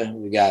 Indonesia,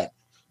 we got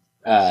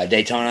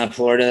Daytona,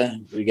 Florida,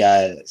 we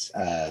got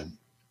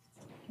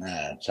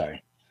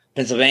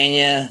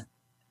Pennsylvania,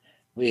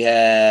 we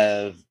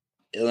have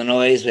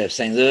Illinois, we have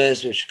St.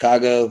 Louis, we have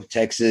Chicago,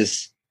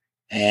 Texas,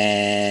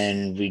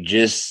 and we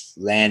just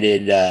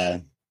landed.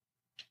 I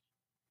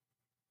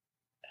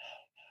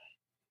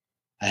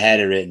had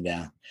it written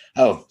down.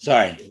 Oh,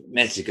 sorry,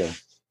 Mexico.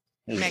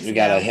 We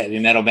got a heavy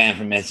metal band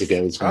from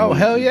Mexico. Oh,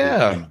 hell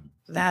yeah.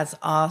 That's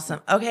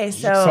awesome. Okay,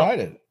 so I'm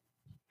excited.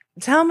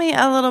 Tell me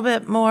a little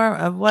bit more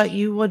of what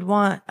you would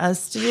want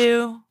us to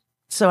do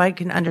so I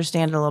can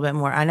understand it a little bit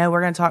more. I know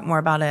we're going to talk more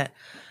about it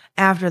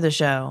after the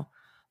show,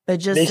 but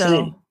just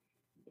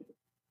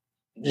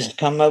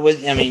come up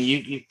with,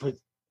 you put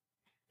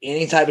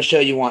any type of show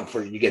you want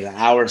you get an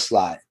hour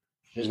slot.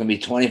 There's going to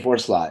be 24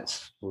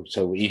 slots.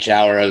 So each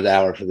hour of the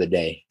hour for the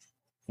day,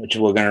 which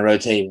we're going to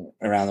rotate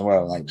around the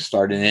world, like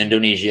start in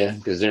Indonesia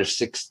because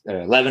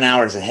they're 11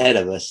 hours ahead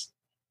of us.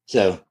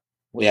 So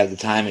we have the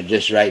time at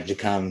just right to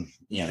come,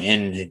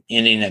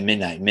 ending at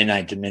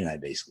midnight to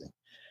midnight, basically.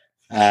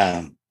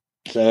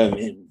 So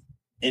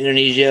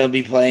Indonesia will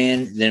be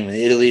playing, then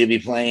Italy will be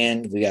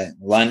playing. We got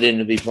London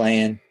to be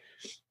playing,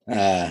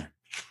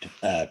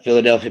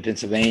 Philadelphia,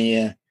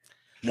 Pennsylvania.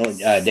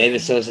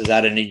 David Sosa's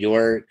out of New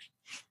York.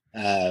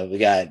 We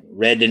got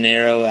Red De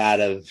Niro out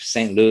of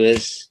St.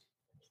 Louis.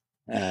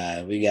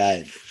 We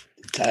got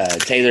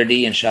Taylor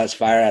D and Shots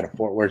Fire out of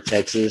Fort Worth,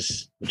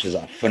 Texas, which is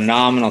a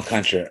phenomenal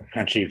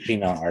country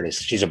female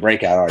artist. She's a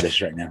breakout artist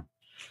right now.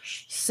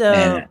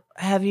 So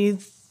have you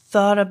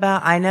thought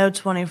about, I know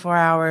 24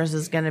 hours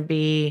is going to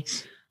be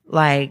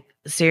like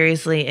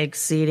seriously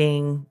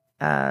exceeding,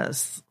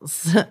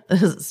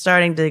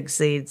 starting to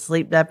exceed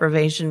sleep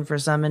deprivation for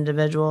some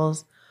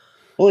individuals.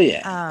 Oh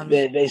yeah.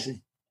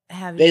 Basically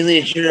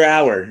it's your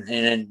hour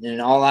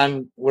and all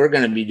we're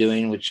going to be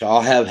doing, which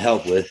I'll have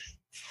help with,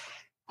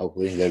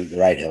 hopefully the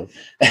right help.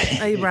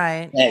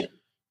 Right.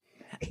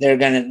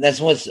 That's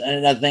what's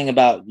another thing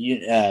about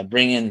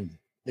bringing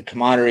the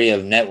camaraderie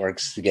of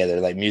networks together,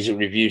 like music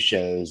review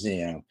shows,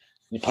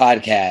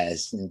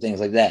 podcasts and things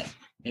like that.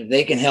 if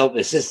they can help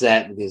assist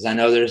that, because I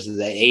know there's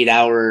the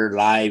 8-hour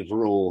live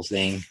rules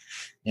thing,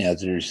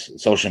 through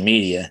social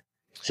media.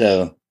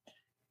 So,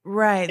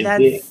 right.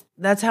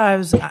 That's how I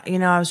was,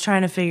 I was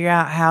trying to figure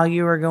out how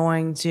you were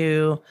going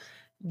to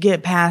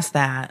get past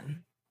that.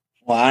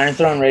 Well, Iron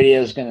Throne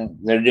Radio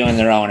they're doing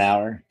their own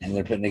hour and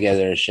they're putting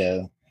together a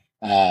show.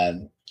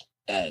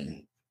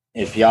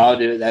 If y'all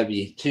do it, that'd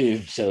be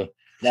too. So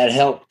that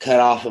helped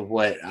cut off of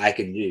what I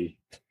can do.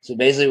 So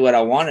basically what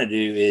I want to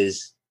do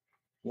is,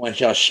 once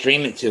y'all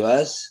stream it to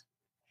us,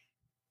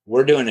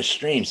 we're doing a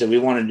stream. So we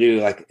want to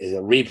do like a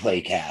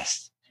replay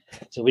cast.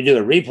 So we do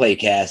a replay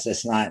cast.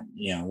 That's not,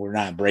 we're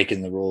not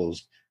breaking the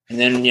rules. And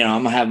then, I'm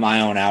going to have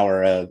my own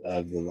hour of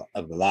the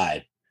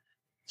live.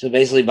 So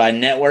basically by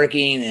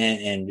networking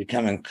and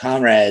becoming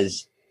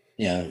comrades,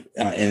 in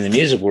the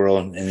music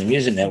world and the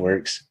music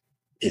networks,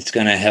 it's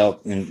going to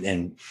help.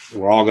 And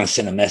we're all going to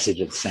send a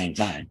message at the same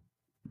time,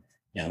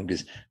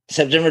 because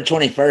September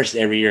 21st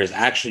every year is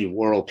actually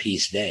World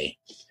Peace Day.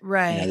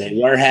 Right. They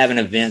were having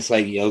events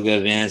like yoga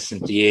events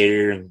and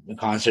theater and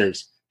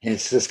concerts, and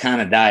it's just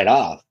kind of died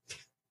off.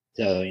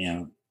 So,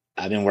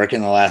 I've been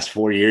working the last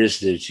 4 years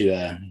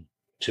to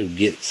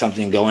get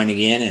something going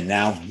again. And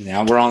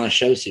now we're on a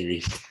show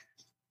series.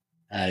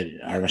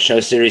 Our show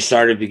series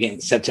started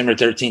beginning September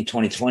 13th,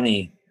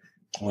 2020,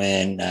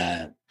 when,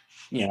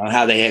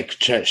 how they had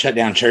shut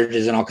down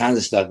churches and all kinds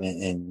of stuff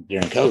during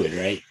COVID,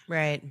 right?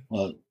 Right.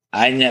 Well,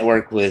 I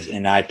network with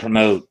and I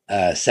promote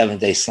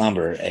Seventh Day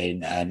Slumber, a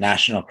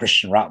national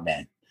Christian rock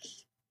band.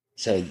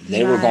 So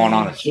they were going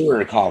on a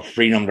tour called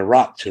Freedom to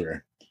Rock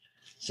Tour.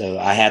 So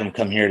I had them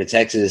come here to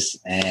Texas,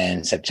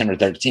 and September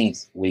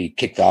 13th, we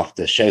kicked off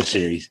the show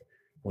series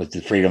with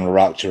the Freedom to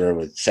Rock Tour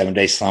with 7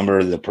 Day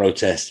Slumber, The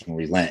Protest, and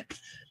Relent.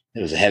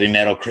 It was a heavy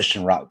metal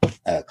Christian rock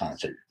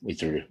concert we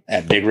threw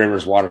at Big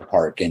Rivers Water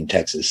Park in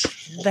Texas.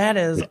 That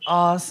is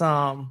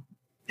awesome.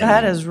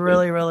 That is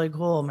really, really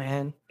cool,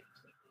 man.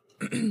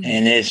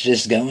 And it's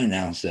just going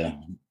now. So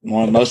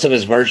most of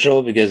it's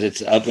virtual because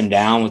it's up and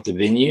down with the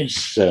venues.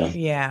 So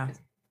yeah,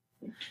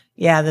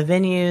 the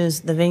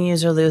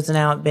venues are losing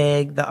out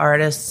big. The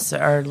artists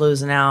are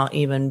losing out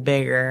even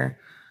bigger.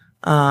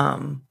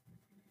 And,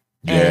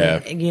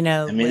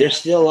 there's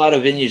still a lot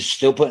of venues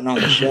still putting on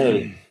the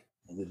show,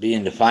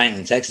 being defiant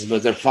in Texas,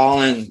 but they're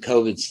following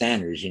COVID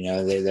standards.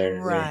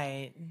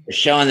 They're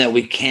showing that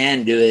we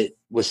can do it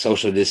with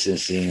social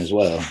distancing as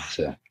well.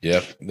 So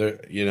yep,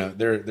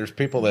 there's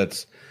people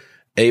that's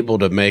able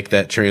to make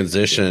that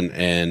transition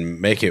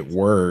and make it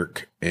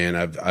work. And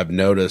I've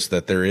noticed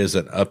that there is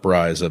an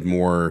uprise of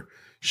more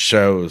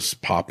shows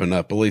popping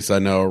up. At least I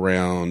know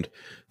around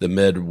the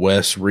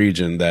Midwest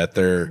region that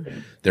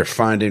they're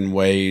finding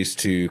ways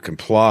to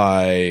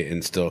comply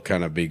and still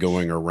kind of be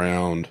going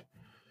around.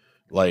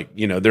 Like,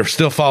 they're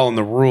still following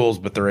the rules,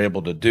 but they're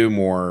able to do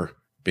more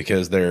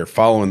because they're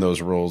following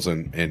those rules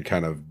and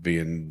kind of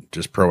being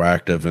just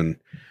proactive and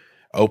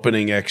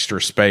opening extra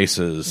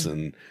spaces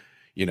and,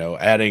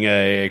 adding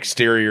a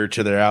exterior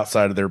to their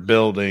outside of their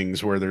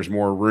buildings where there's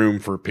more room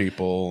for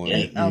people.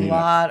 And,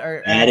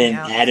 or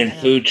adding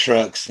food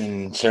trucks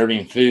and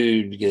serving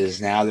food, because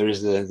now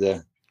there's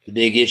the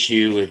big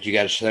issue with you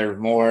got to serve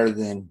more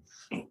than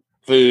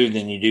food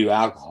than you do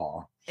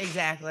alcohol.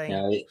 Exactly.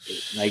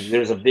 Like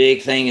there's a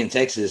big thing in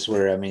Texas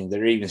where,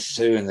 they're even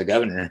suing the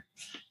governor,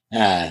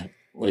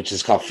 which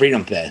is called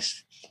Freedom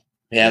Fest.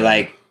 We had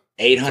like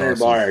 800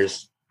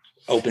 bars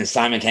open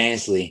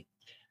simultaneously,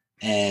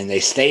 and they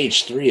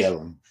staged 3 of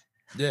them.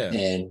 Yeah.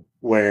 And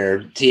where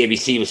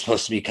TABC was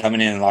supposed to be coming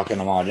in and locking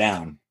them all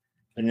down,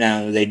 but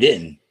no, they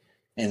didn't.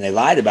 And they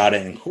lied about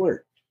it in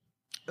court.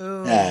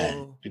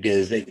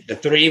 Because the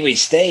 3 we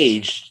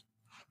staged,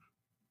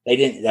 they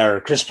didn't,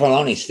 or Chris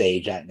Poloni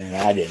staged, and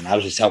I didn't. I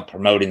was just helping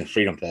promoting the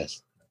Freedom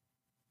Fest.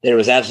 There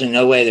was absolutely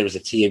no way there was a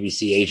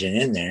TABC agent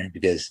in there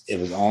because it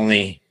was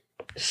only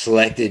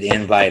selected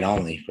invite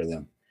only for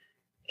them.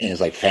 And it's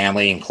like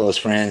family and close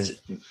friends.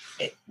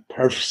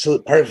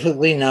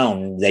 Perfectly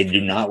known they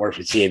do not work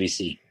for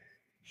TABC.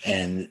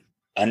 And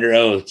under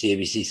oath,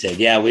 TABC said,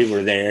 yeah, we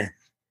were there,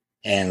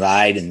 and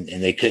lied, and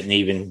they couldn't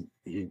even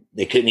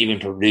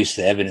produce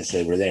the evidence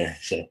they were there.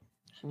 So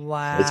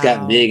wow, it's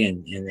gotten big,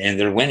 and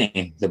they're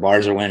winning. The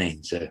bars are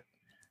winning. So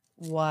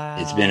wow,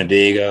 it's been a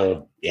big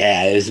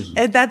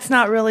that's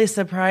not really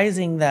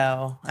surprising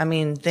though.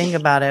 Think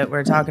about it.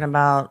 We're talking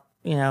about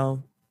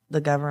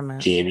the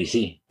government,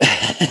 TABC.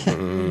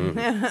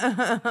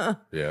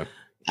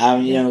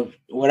 Yeah.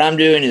 What I'm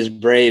doing is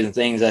brave, and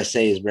things I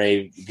say is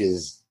brave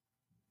because,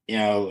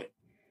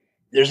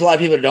 there's a lot of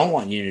people that don't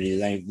want unity.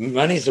 Like,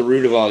 money's the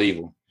root of all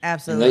evil.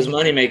 Absolutely. And those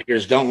money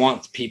makers don't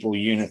want people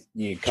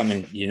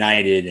coming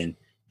united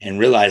and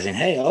realizing,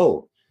 hey,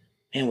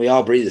 man, we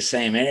all breathe the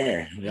same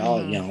air. We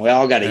all, we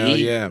all got to eat.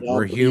 Yeah,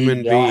 we're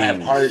human beings. We all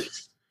have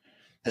hearts.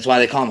 That's why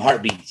they call them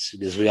heartbeats,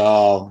 because we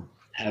all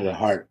have a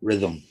heart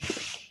rhythm.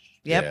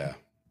 Yep. Yeah.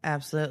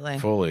 Absolutely.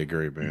 Fully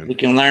agree, man. We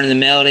can learn the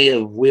melody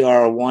of we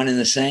are one and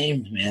the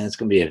same. Man, it's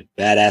going to be a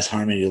badass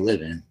harmony to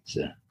live in.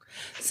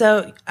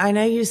 So I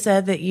know you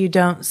said that you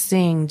don't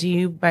sing. Do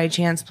you by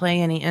chance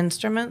play any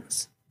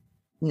instruments?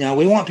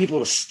 we want people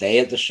to stay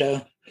at the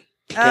show.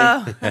 Okay?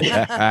 Oh.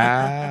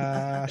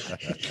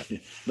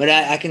 But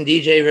I can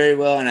DJ very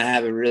well, and I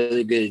have a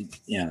really good,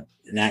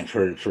 knack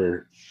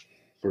for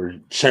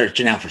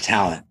searching out for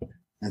talent.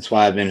 That's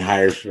why I've been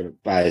hired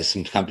by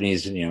some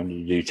companies, to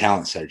do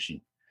talent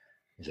searching.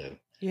 So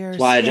that's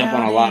why I jump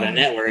on a lot of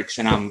networks,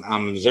 and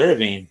I'm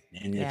observing.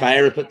 And if I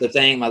ever put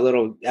my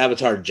little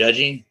avatar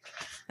judging,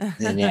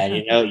 then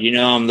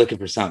I'm looking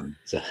for something.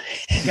 So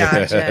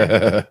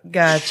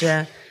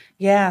Gotcha.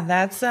 Yeah,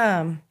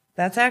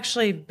 that's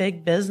actually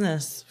big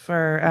business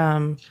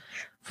for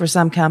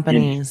some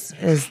companies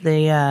is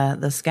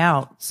the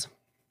scouts.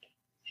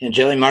 And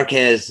Joey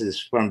Marquez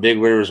is from Big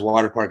Rivers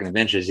Water Park and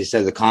Adventures. He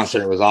said the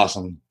concert was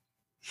awesome.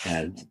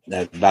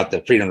 About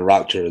the Freedom to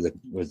Rock tour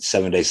with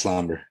 7 Day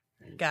Slumber.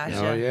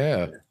 Gotcha. Oh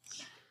yeah.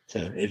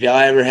 So if y'all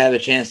ever have a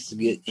chance to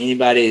get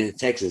anybody to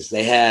Texas,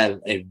 they have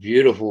a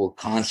beautiful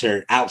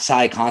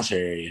outside concert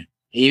area.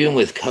 Even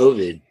with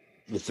COVID,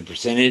 with the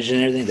percentage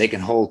and everything, they can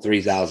hold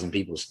 3,000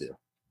 people still.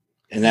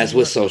 And that's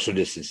with social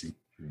distancing.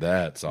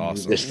 That's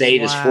awesome. The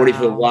stage is 40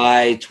 foot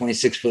wide,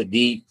 26 foot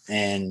deep,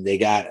 and they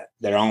got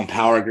their own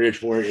power grid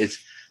for it. It's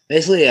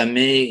basically a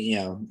mini,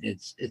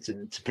 it's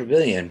a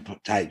pavilion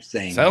type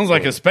thing. Sounds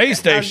like a space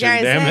station.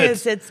 Damn it!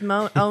 It's its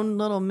own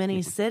little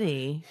mini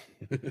city.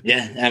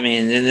 Yeah, I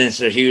mean, then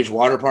there's a huge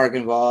water park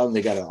involved.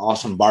 They got an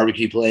awesome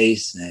barbecue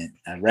place and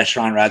a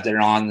restaurant right there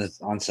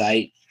on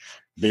site,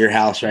 beer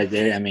house right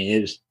there. I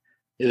mean,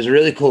 it was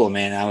really cool,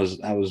 man.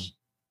 I was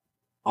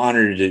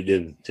honored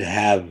to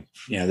have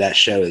that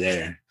show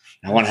there.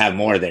 I want to have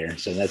more there.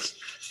 So that's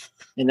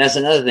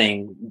another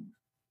thing.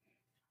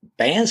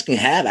 Bands can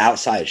have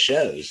outside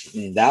shows. I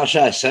mean, the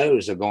outside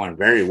shows are going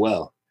very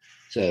well.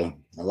 So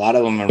a lot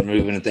of them are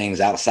moving things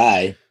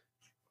outside.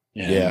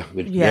 Yeah.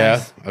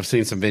 I've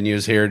seen some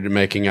venues here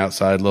making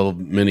outside little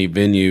mini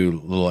venue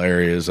little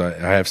areas. I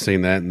have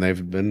seen that, and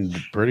they've been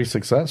pretty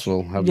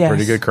successful, having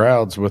pretty good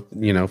crowds with,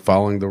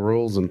 following the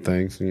rules and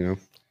things,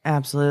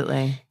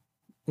 Absolutely.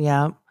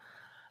 Yeah.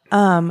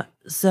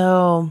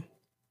 So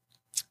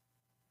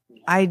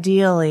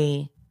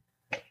ideally,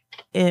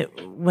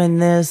 when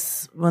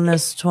this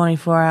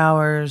 24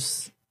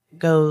 hours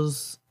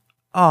goes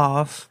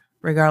off,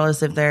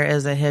 regardless if there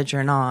is a hitch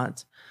or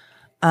not,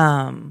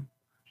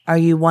 are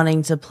you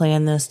wanting to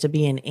plan this to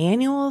be an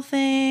annual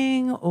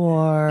thing,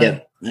 or? Yeah,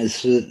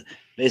 basically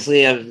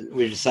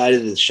we've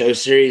decided the show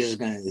series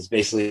is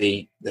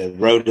basically the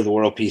Road to the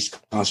World Peace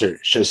Concert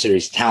Show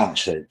Series Talent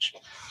Search.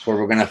 It's where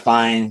we're going to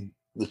find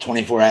the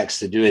 24 acts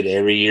to do it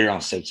every year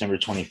on September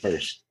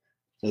 21st.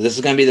 So this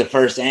is going to be the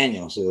first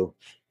annual. So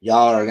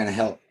y'all are going to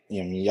help,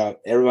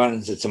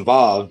 everyone that's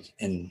involved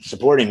in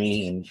supporting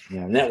me and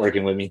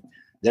networking with me,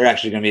 they're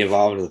actually going to be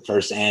involved with the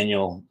first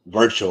annual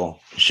virtual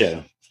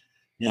show.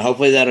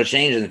 Hopefully that'll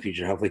change in the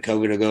future. Hopefully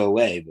COVID will go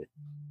away, but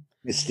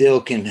it still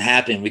can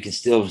happen. We can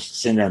still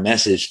send our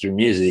message through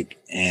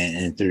music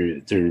and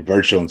through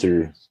virtual and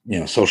through,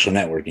 social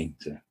networking.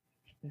 So.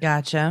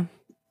 Gotcha.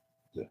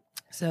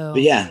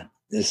 But yeah,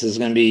 this is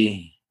going to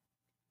be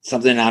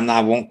something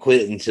I won't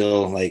quit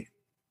until the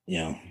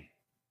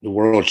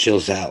world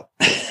chills out.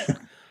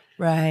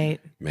 Right.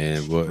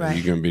 Man, what are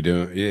you going to be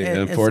doing? Yeah,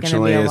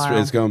 unfortunately,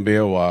 it's going to be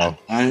a while.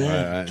 I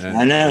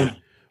know.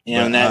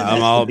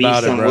 I'm all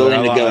about it, brother.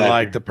 I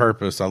like the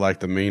purpose. I like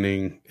the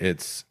meaning.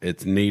 It's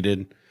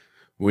needed.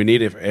 We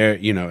need it.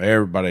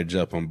 Everybody to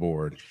jump on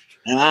board.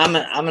 And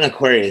I'm an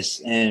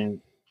Aquarius, and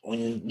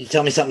when you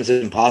tell me something's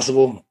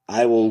impossible,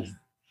 I will,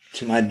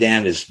 to my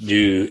damnedest,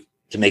 do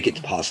to make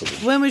it possible.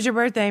 When was your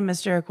birthday,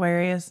 Mr.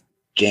 Aquarius?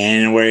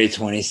 January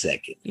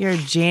 22nd. You're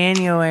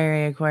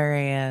January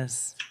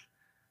Aquarius.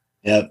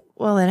 Yep.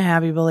 Well, then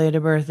happy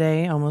belated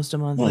birthday, almost a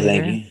month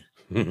later. Thank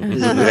you.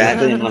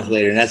 Exactly a month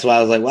later, and that's why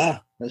I was like,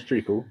 wow. That's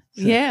pretty cool.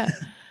 So. Yeah.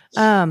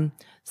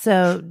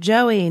 So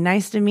Joey,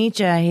 nice to meet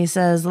you. He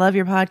says, love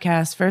your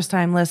podcast. First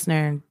time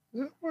listener.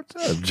 What's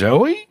up,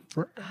 Joey?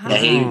 Yeah,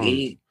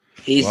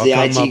 he's the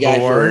IT guy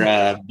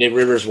for Big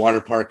Rivers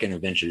Water Park and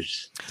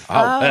Adventures.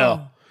 Oh,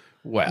 hell.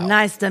 Well,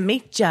 nice to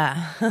meet you.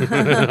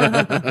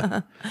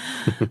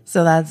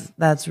 So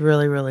that's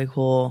really, really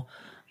cool.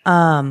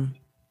 How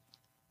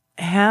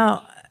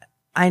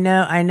I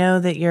know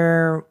that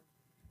you're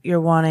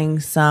wanting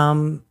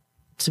some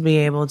to be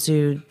able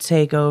to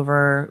take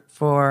over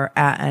for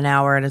an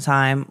hour at a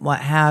time,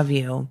 what have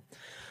you.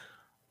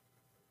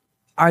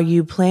 Are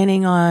you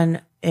planning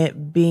on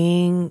it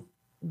being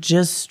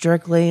just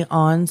strictly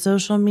on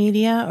social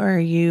media, or are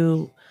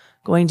you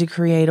going to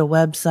create a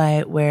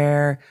website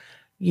where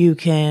you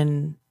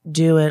can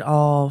do it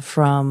all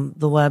from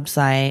the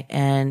website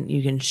and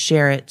you can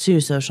share it to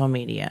social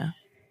media?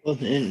 Well,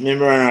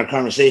 remember in our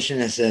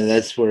conversation, I said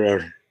that's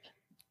where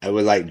I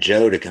would like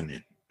Joe to come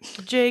in.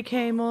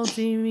 JK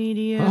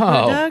Multimedia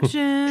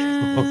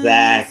Productions.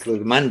 Exactly,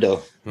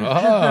 Mundo.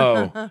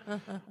 Oh,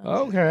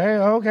 okay.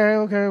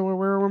 Well,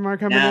 where am I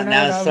coming in?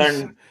 Now it's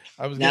starting.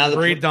 I was getting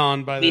breathed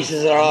on by the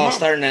pieces are all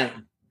starting to.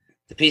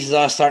 The pieces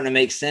are starting to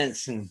make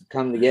sense and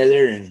come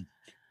together, and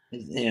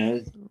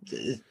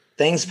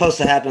things supposed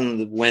to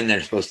happen when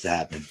they're supposed to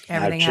happen.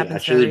 Everything happens. I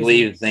truly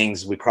believe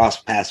things we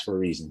cross paths for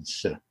reasons.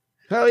 So.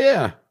 Hell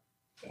yeah.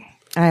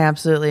 I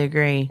absolutely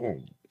agree.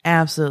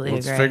 Absolutely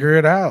Let's agree. figure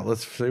it out.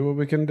 Let's see what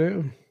we can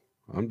do.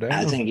 I'm down.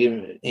 I think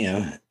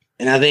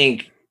and I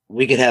think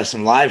we could have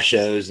some live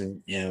shows,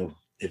 and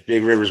if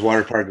Big Rivers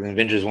Water Park and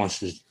Adventures wants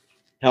to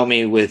help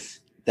me with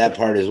that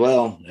part as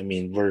well. I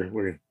mean,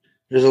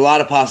 there's a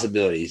lot of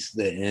possibilities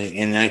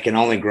and I can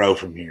only grow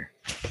from here.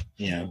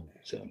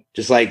 So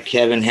just like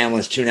Kevin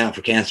Hamlin's Tune Out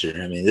for Cancer.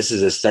 I mean, this is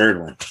his third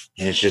one,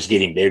 and it's just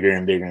getting bigger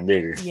and bigger and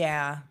bigger.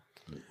 Yeah.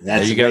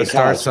 You got to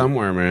start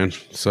somewhere, man.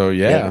 So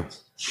yeah.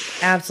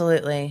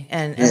 Absolutely.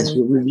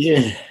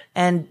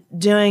 And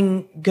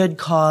doing good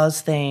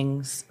cause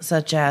things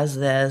such as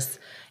this,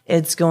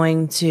 it's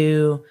going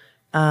to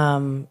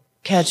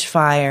catch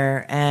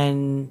fire,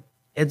 and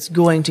it's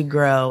going to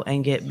grow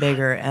and get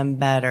bigger and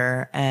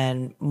better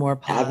and more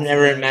positive. I've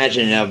never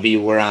imagined I'll be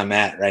where I'm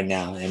at right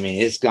now. I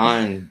mean, it's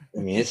gone. I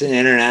mean, it's an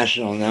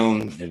international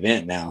known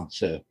event now.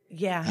 So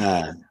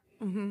yeah.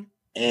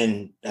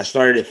 And I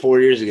started it 4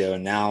 years ago,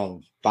 and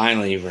now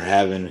finally we're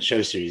having a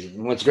show series.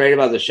 And what's great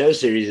about the show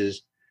series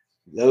is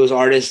those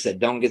artists that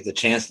don't get the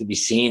chance to be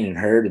seen and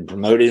heard and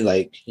promoted,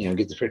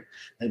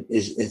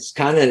 it's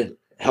kind of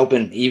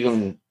helping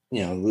even,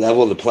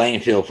 level the playing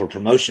field for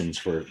promotions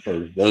for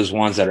those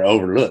ones that are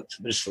overlooked.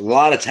 There's a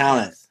lot of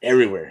talent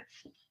everywhere,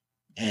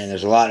 and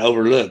there's a lot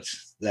overlooked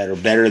that are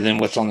better than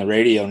what's on the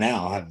radio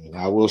now.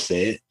 I will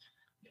say it.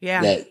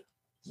 Yeah. That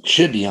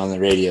should be on the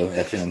radio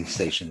FM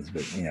stations,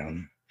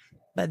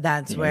 but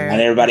that's where not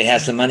everybody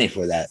has the money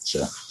for that.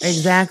 So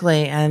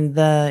exactly. And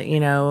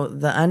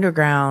the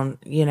underground,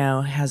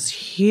 has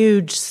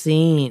huge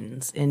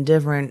scenes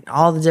in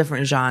all the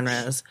different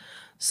genres.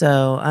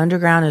 So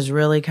underground is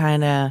really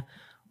kind of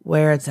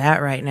where it's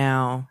at right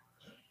now.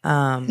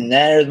 And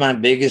that is my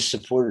biggest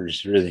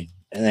supporters, really.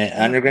 And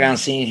the underground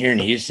scene here in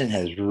Houston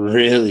has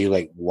really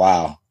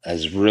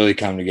has really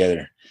come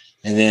together.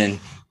 And then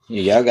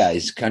y'all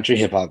guys, country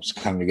hip hop's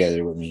come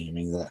together with me. I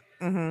mean,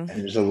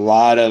 there's a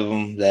lot of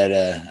them that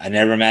I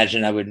never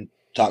imagined I would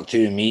talk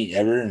to and meet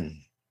ever,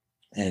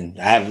 and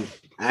I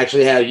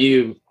actually have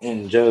you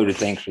and Joe to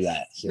thank for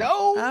that.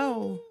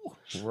 So.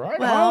 Right.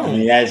 Well,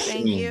 on.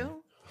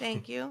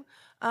 Thank you.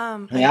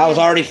 I was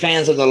already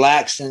fans of the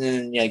Lax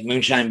and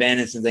Moonshine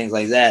Bandits and things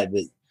like that,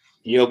 but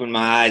you opened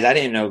my eyes. I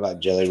didn't know about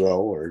Jelly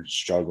Roll or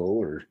Struggle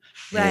or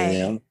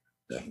right.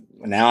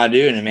 Now I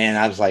do, and man,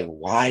 I was like,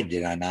 why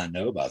did I not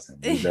know about them?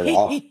 They're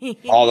all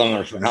of them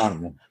are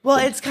phenomenal. Well,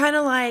 it's kind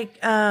of like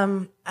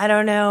I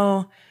don't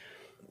know.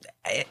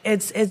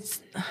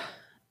 It's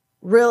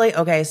really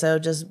okay. So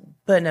just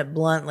putting it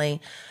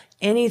bluntly,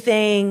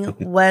 anything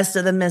west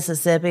of the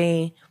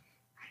Mississippi,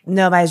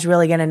 nobody's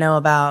really going to know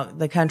about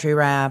the country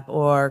rap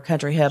or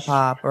country hip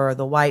hop or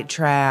the white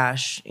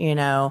trash.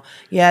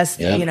 Yes,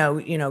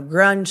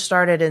 grunge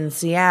started in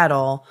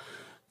Seattle.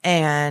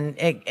 And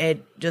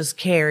it just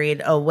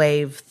carried a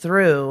wave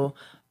through.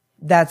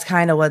 That's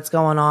kind of what's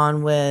going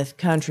on with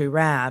country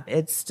rap.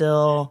 It's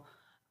still.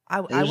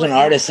 There's an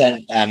artist that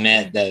I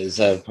met that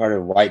was a part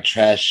of White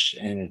Trash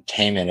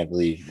Entertainment, I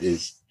believe.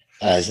 His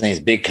name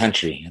is Big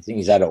Country. I think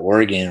he's out of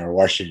Oregon or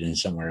Washington,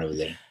 somewhere over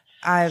there.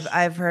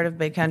 I've heard of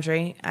Big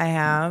Country. I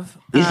have.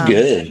 He's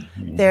good.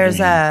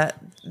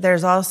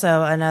 There's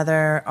also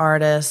another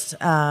artist.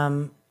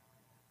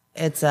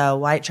 It's a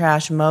White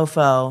Trash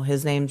Mofo.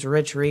 His name's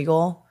Rich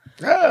Regal.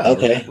 Oh,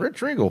 okay.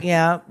 Rich Regal.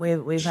 Yeah,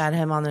 we've had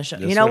him on the show.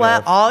 Yes, you know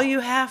what? All you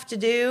have to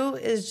do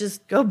is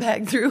just go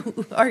back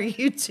through our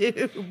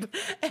YouTube.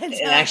 And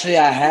actually,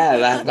 I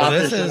have. I've gone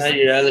through some of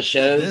your other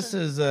shows. This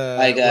is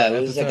what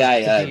was the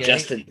guy?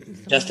 Just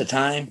a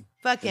Time.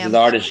 Fuck him. The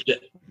artist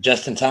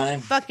Just in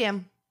Time. Fuck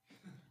him.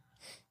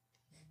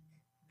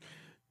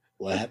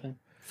 What happened?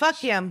 Fuck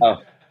him.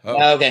 Oh,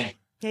 okay.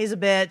 He's a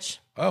bitch.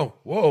 Oh,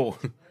 whoa.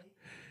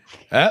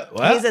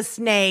 He's a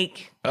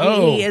snake.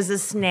 Oh. He is a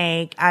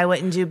snake. I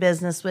wouldn't do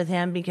business with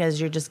him because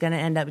you're just going to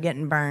end up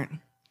getting burnt.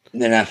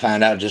 And then I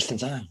found out just in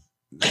time.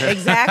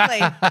 Exactly.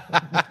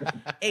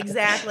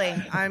 Exactly.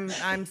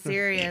 I'm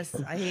serious.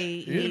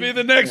 He'd be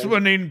the next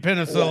one needing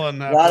penicillin.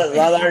 A lot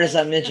of artists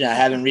I mentioned I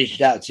haven't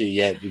reached out to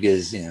yet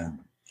because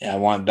I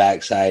want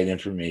backside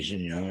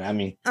information. I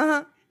mean,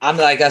 I'm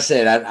like I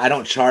said, I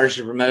don't charge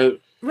to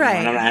promote. Right.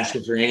 I'm not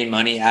asking for any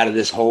money out of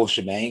this whole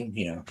shebang.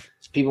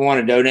 If people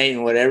want to donate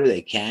and whatever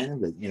they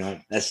can, but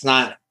that's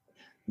not.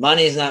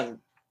 Money is not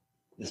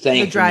the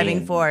thing. The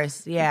driving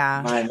force,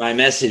 yeah. My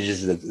message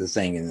is the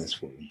thing in this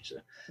for me. So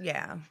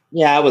yeah,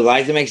 I would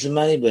like to make some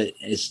money, but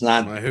it's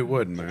not. Who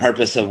wouldn't? The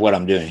purpose of what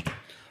I'm doing.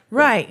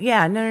 Right?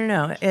 Yeah.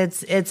 No.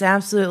 It's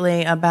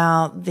absolutely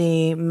about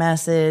the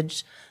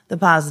message, the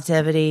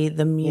positivity,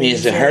 the music. I mean,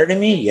 is it hurting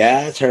me?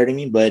 Yeah, it's hurting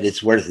me, but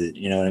it's worth it.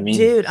 You know what I mean,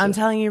 dude? I'm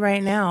telling you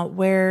right now,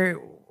 where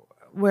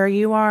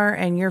you are,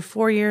 and you're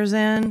 4 years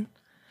in,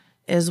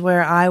 is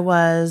where I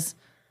was.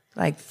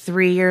 like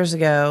 3 years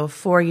ago,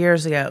 4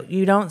 years ago.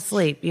 You don't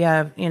sleep. You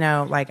have,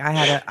 like I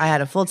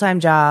had a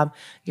full-time job.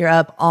 You're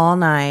up all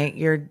night.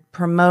 You're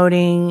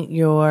promoting,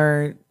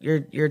 you're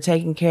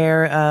taking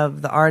care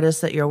of the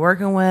artists that you're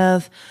working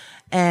with,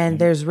 and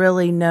there's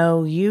really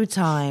no you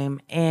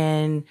time.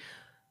 And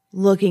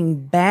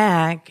looking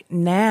back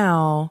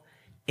now,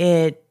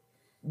 it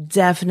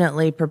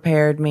definitely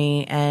prepared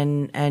me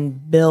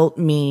and built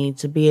me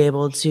to be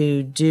able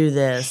to do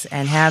this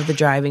and have the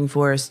driving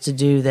force to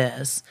do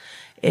this.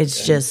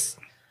 It's just,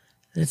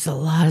 it's a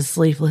lot of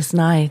sleepless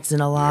nights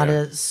and a lot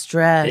of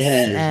stress.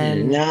 Yeah,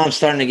 and now I'm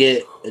starting to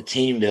get a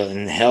team built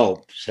and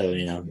help. So,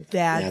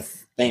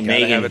 thank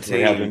Megan for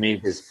helping me,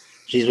 because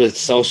she's with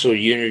Social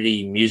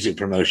Unity Music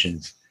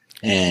Promotions.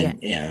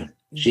 And,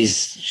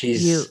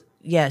 she's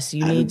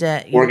you need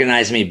to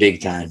organize me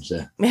big time.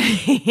 So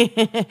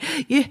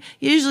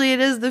usually it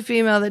is the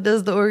female that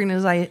does the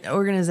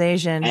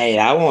organization. Hey,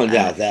 I won't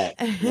doubt that.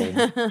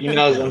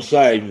 Females, I'm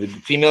sorry,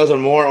 females are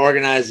more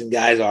organized than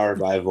guys are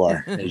by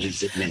far.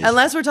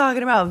 Unless we're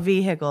talking about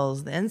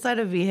vehicles, the inside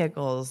of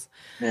vehicles.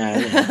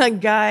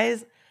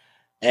 Guys.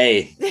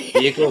 Hey,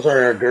 vehicles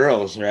are our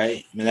girls,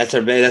 right? I mean, that's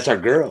our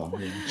girl.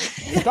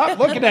 Stop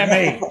looking at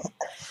me.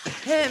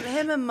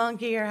 Him and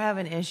Monkey are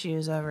having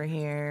issues over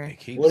here.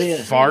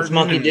 What's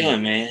Monkey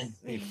doing, man?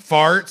 He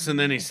farts and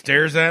then he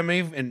stares at me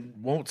and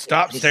won't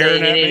stop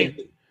staring at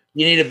me.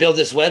 You need to build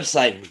this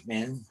website,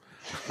 man.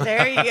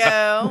 There you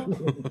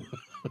go.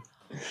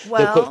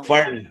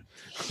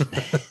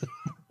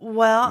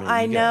 Well,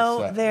 I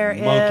know there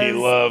is Monkey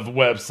Love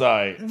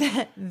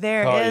website.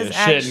 There is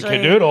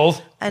actually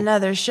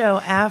another show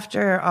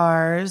after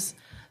ours.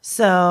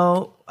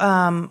 So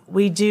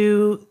we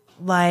do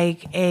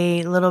like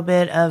a little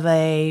bit of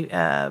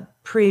a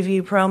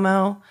preview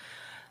promo.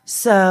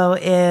 So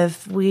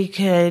if we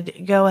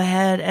could go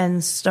ahead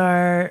and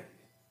start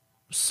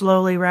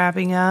slowly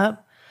wrapping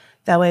up,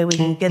 that way we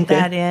can get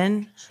that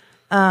in.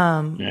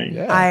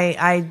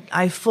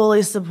 I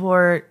fully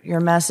support your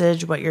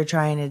message, what you're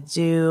trying to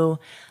do.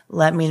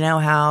 Let me know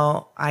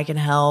how I can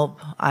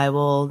help. I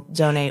will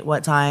donate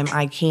what time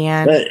I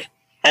can. But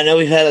I know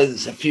we've had a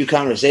few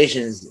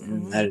conversations,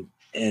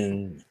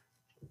 and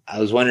I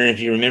was wondering if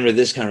you remember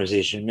this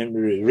conversation. Remember,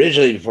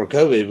 originally before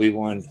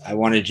COVID, I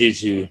wanted you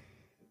to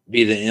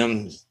be the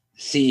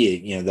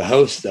MC, the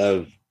host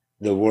of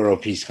the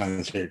World Peace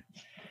Concert.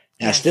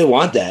 And I still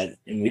want that,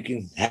 and we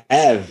can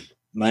have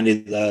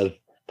Monday Love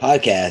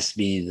Podcast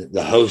be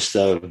the host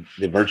of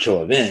the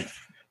virtual event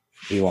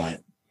we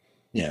want.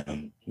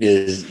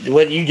 Because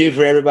what you do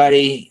for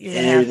everybody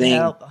and everything.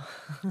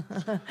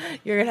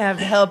 You're gonna have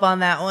to help on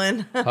that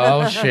one.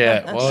 Oh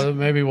shit! Well,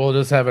 maybe we'll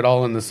just have it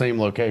all in the same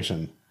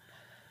location.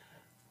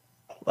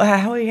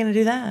 How are you going to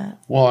do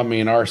that? Well, I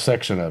mean, our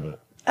section of it.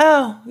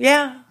 Oh,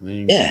 yeah.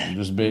 You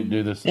just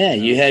do this. Yeah,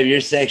 you have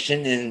your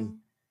section, and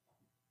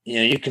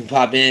you can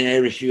pop in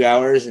every few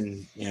hours,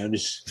 and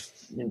just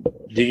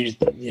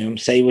do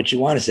say what you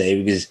want to say,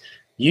 because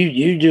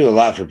you do a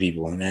lot for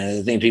people, and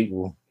I think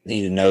people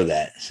need to know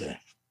that. So,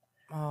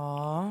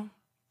 aww,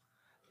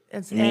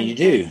 you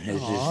do. It's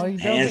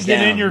just hands down.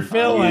 Get in your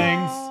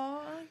feelings.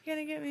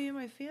 Gonna get me in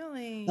my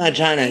feelings. Not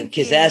trying to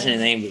kiss ass or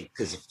anything,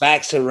 because the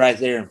facts are right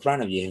there in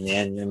front of you,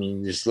 man. I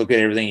mean, just look at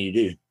everything you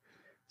do.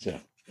 So,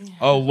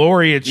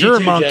 Lori, it's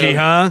your monkey, Joe.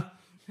 Huh?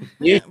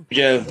 You,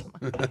 Joe.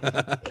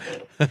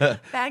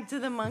 Back to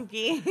the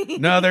monkey.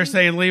 No, they're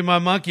saying leave my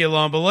monkey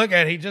alone, but look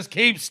at he just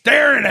keeps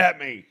staring at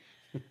me.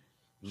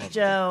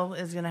 Joe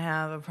is gonna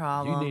have a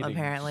problem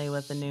apparently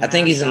with the new. I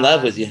think he's in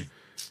love with you.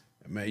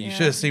 Man, you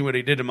should have seen what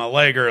he did to my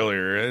leg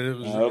earlier. It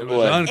was It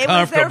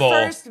uncomfortable. was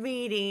their first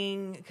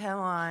meeting. Come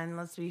on,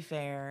 let's be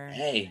fair.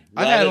 Hey,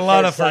 I've had a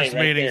lot of first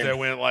meetings that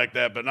went like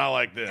that, but not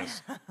like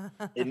this.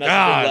 It must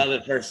have been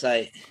love at first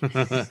sight.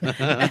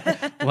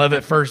 Love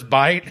at first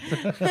bite.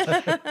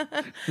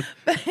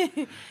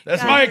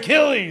 That's my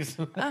Achilles.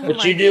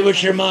 What you do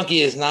with your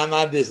monkey is not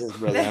my business,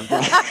 brother.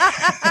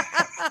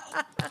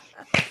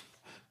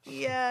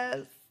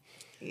 Yes.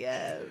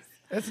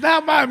 It's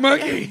not my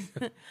monkey.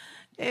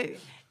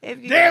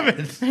 Damn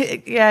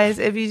it. Guys,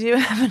 if you do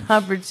have an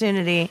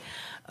opportunity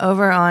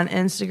over on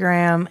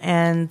Instagram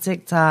and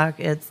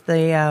TikTok, it's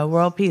the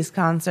World Peace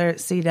Concert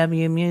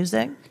CW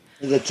Music.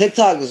 The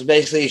TikTok is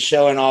basically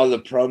showing all the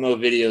promo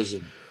videos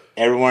of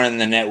everyone in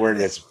the network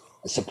that's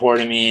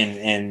supporting me,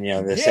 and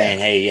they're saying,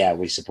 hey,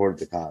 we support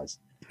the cause.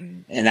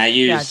 And I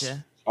use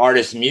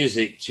artist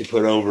music to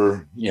put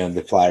over,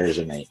 the flyers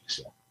I make.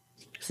 So.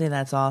 See,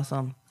 that's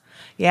awesome.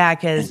 Yeah,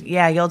 because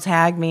you'll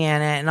tag me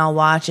in it, and I'll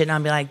watch it, and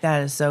I'll be like,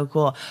 "That is so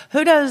cool."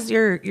 Who does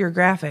your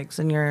graphics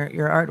and your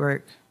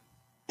artwork?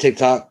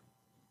 TikTok.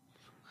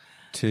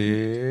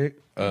 No.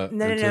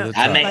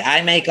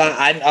 I make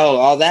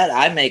all that.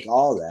 I make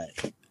all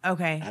that.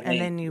 Okay,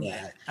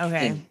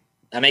 okay.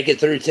 I make it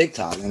through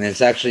TikTok, and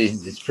it's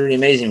pretty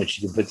amazing what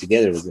you can put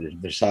together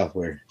with their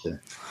software. So.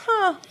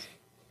 Huh.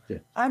 Yeah.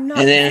 I'm not.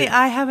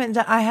 I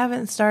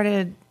haven't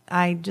started.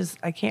 I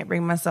can't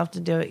bring myself to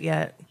do it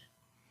yet.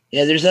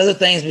 Yeah, there's other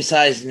things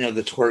besides,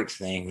 the twerk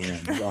thing,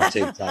 on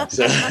TikTok.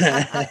 So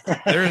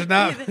there's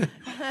not.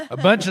 a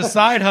bunch of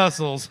side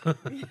hustles.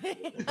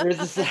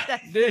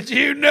 Did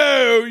you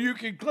know you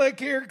can click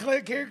here,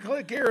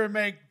 and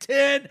make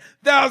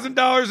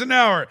 $10,000 an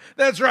hour?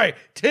 That's right,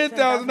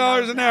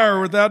 $10,000 an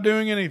hour without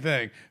doing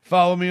anything.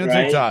 Follow me on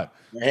TikTok.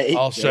 Right.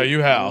 I'll show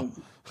you how.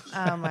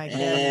 Oh my goodness!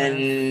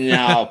 And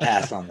I'll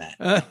pass on that.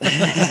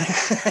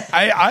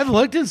 I've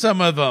looked at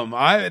some of them.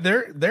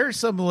 There's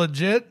some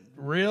legit,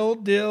 real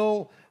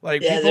deal.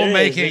 Like people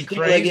making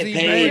crazy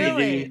paid to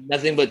do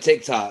nothing but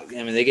TikTok.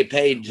 I mean, they get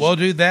paid. We'll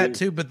do that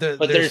too, but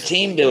they're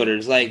team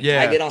builders. Like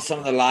I get on some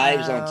of the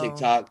lives on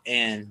TikTok,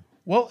 and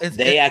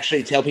they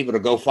actually tell people to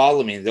go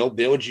follow me. They'll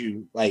build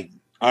you like,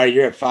 all right,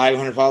 you're at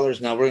 500 followers.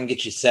 No, we're gonna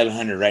get you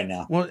 700 right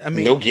now. Well, I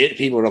mean, they'll get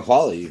people to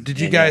follow you. Did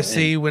you guys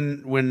see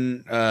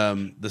when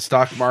the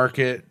stock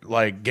market,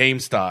 like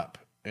GameStop,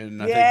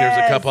 and I think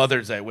there's a couple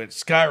others that went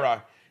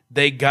skyrocket?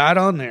 They got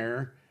on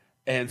there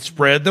and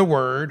spread the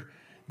word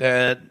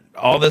that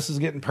all this is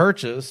getting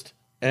purchased,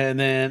 and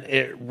then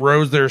it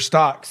rose their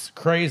stocks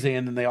crazy,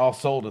 and then they all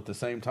sold at the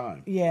same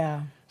time.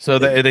 Yeah. So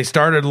they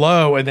started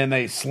low, and then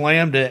they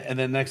slammed it, and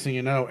then next thing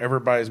you know,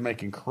 everybody's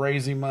making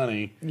crazy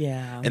money.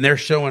 Yeah. And they're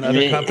showing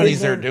other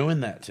companies they're doing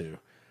that too.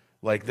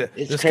 Like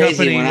this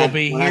company will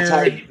be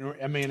here.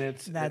 I mean,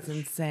 that's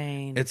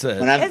insane. It's a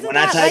when I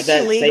type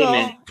that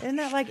statement, isn't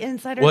that like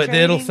insider trading?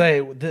 It'll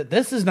say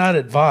this is not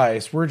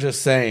advice. We're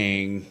just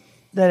saying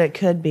that it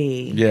could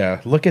be.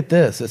 Yeah, look at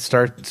this. It's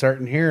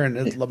starting here, and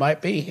it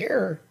might be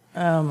here.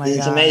 Oh my god!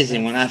 It's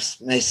amazing when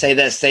they say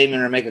that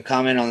statement or make a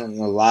comment on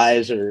the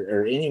lives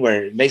or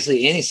anywhere,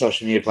 basically any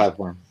social media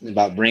platform,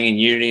 about bringing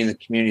unity in the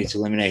community to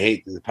eliminate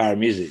hate through the power of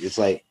music. It's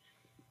like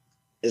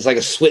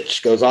a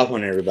switch goes off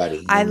on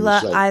everybody. I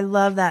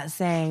love that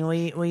saying.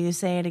 Will you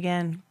say it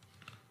again?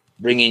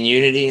 Bringing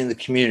unity in the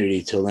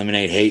community to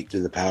eliminate hate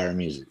through the power of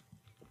music.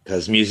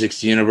 Because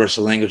music's the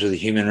universal language of the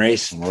human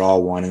race, and we're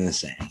all one and the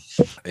same.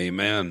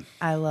 Amen.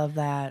 I love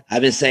that.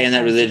 I've been saying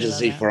that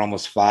religiously for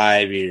almost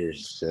 5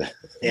 years.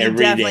 Every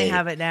day. Definitely day.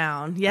 Have it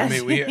down. Yes.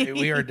 I mean,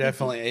 we are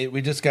definitely.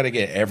 We just got to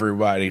get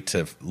everybody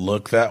to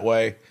look that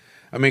way.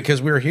 I mean,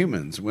 because we're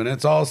humans. When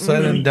it's all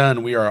said and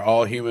done, we are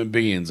all human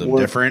beings of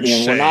different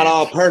shades. We're not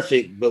all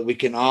perfect, but we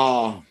can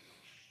all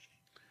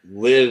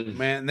live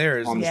on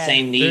the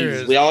same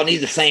needs. We all need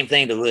the same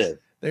thing to live.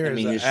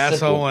 There's an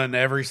asshole in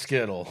every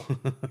Skittle.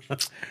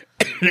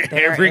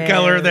 Every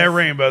color of that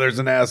rainbow, there's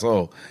an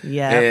asshole.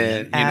 Yeah,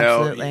 and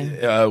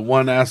absolutely.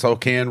 One asshole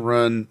can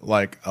run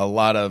like a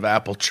lot of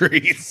apple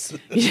trees.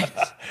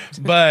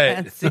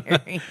 But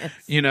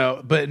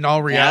but in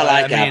all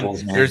reality,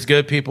 apples, there's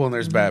good people and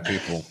there's bad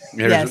people.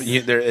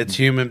 It's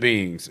human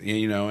beings.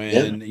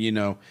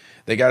 And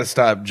they got to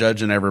stop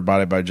judging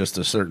everybody by just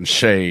a certain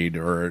shade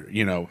or,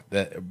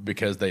 that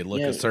because they look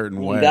a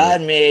certain way.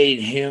 God made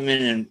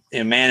human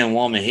and man and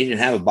woman. He didn't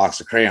have a box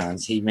of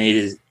crayons. He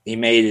made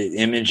an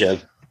image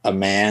of a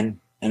man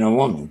and a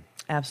woman.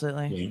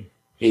 Absolutely.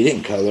 He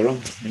didn't color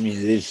them. I mean,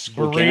 it's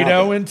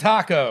burrito and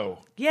taco.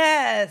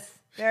 Yes.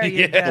 There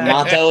you go.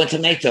 Tomato and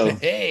tomato.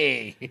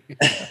 Hey.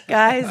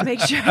 Guys,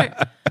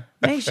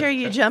 make sure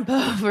you jump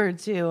over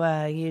to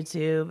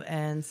YouTube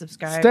and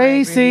subscribe.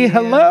 Stacy,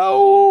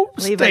 hello.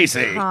 Leave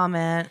a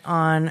comment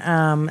on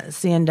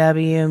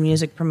CNW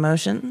Music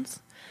Promotions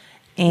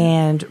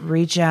and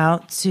reach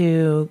out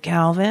to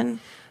Calvin.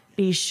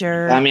 Be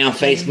sure. Find me on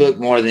Facebook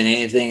more than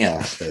anything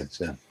else.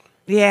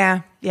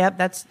 Yeah. Yep.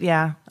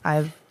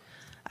 I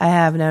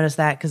have noticed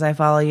that because I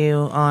follow you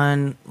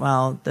on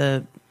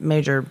the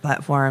major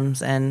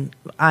platforms, and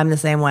I'm the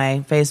same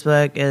way.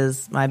 Facebook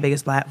is my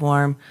biggest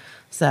platform.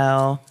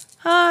 So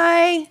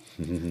hi.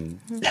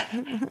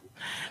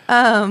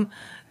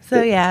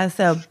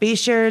 So be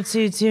sure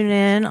to tune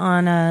in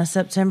on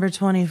September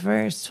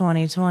 21st,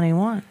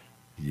 2021.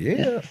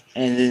 Yeah.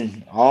 And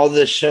then all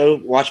the show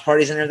watch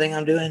parties and everything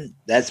I'm doing,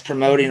 that's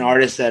promoting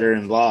artists that are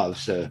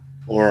involved.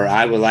 Or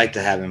I would like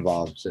to have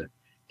involved. So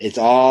it's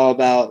all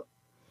about,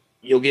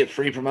 you'll get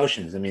free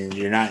promotions. I mean,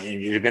 you're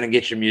going to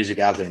get your music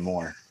out there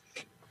more.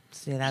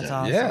 See, that's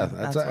awesome. Yeah.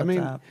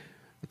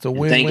 It's a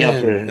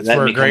win-win. It's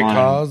for a great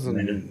cause.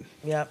 And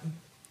Yep.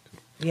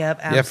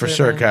 Absolutely. Yeah, for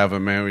sure,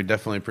 Calvin, man. We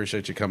definitely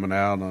appreciate you coming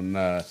out.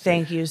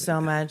 Thank you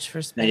so much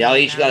for spending. Now, y'all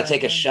each got to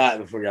take a shot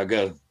before y'all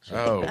go.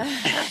 Oh.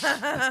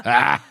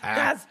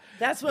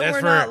 That's when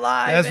we're not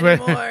live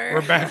anymore.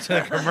 We're back to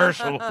the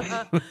commercial.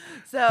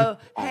 So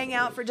hang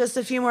out for just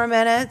a few more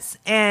minutes,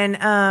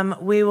 and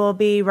we will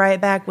be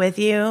right back with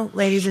you,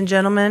 ladies and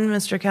gentlemen,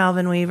 Mr.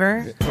 Calvin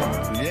Weaver.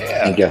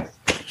 Yeah. Thank you.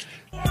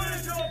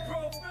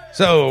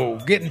 So,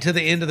 getting to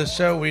the end of the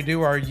show, we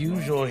do our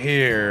usual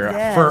here.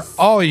 Yes. For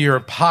all your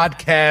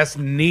podcast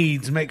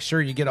needs, make sure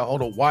you get a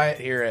hold of Wyatt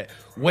here at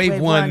Wave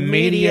One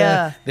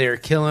Media. They're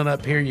killing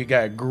up here. You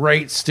got a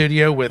great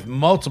studio with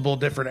multiple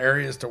different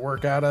areas to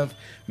work out of.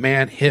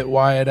 Man, hit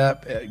Wyatt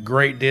up.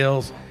 Great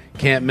deals.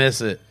 Can't miss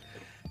it.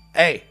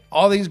 Hey,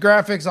 all these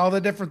graphics, all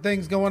the different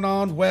things going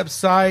on,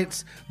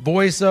 websites,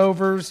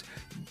 voiceovers,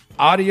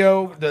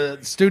 audio, the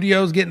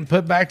studio's getting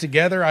put back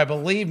together. I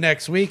believe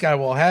next week I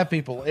will have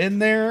people in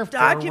there.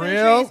 Documentaries. For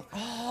real.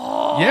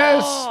 Oh.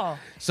 Yes.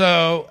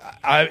 So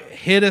I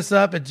hit us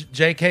up at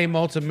JK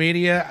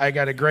Multimedia. I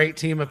got a great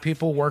team of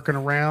people working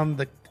around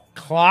the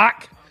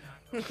clock.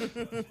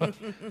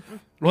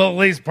 Well, at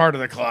least part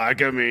of the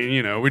clock. I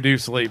mean, we do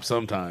sleep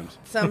sometimes.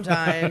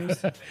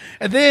 Sometimes.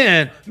 And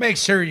then make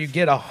sure you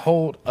get a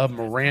hold of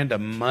Miranda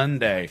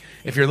Monday.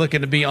 If you're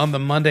looking to be on the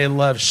Monday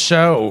Love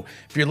Show,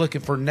 if you're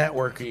looking for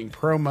networking,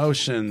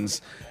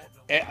 promotions,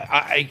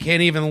 I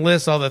can't even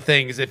list all the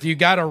things. If you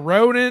got a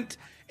rodent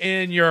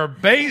in your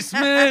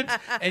basement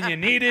and you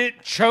need it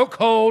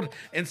chokehold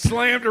and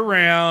slammed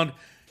around,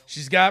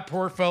 she's got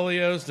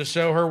portfolios to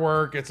show her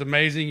work. It's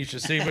amazing. You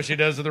should see what she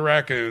does to the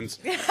raccoons.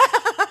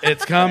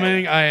 It's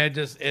coming.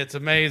 It's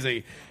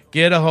amazing.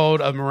 Get a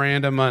hold of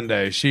Miranda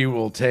Monday. She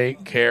will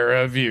take care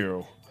of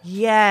you.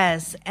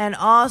 Yes. And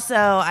also,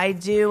 I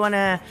do want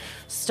to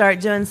start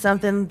doing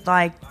something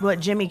like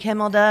what Jimmy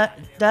Kimmel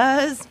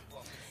does.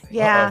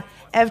 Yeah. Uh-oh.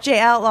 FJ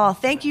Outlaw,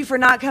 thank you for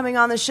not coming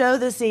on the show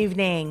this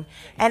evening.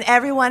 And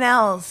everyone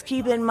else,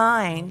 keep in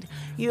mind,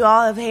 you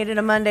all have hated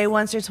a Monday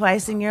once or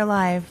twice in your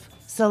life.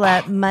 So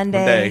let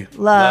Monday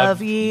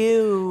love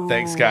you.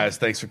 Thanks, guys.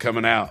 Thanks for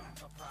coming out.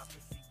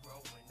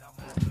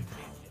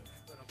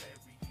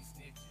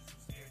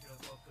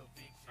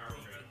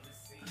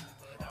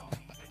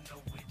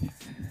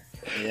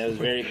 Yeah, that was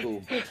very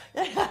cool.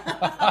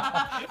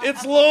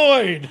 It's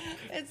Lloyd.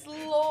 It's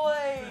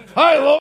Lloyd. Hi, Lloyd.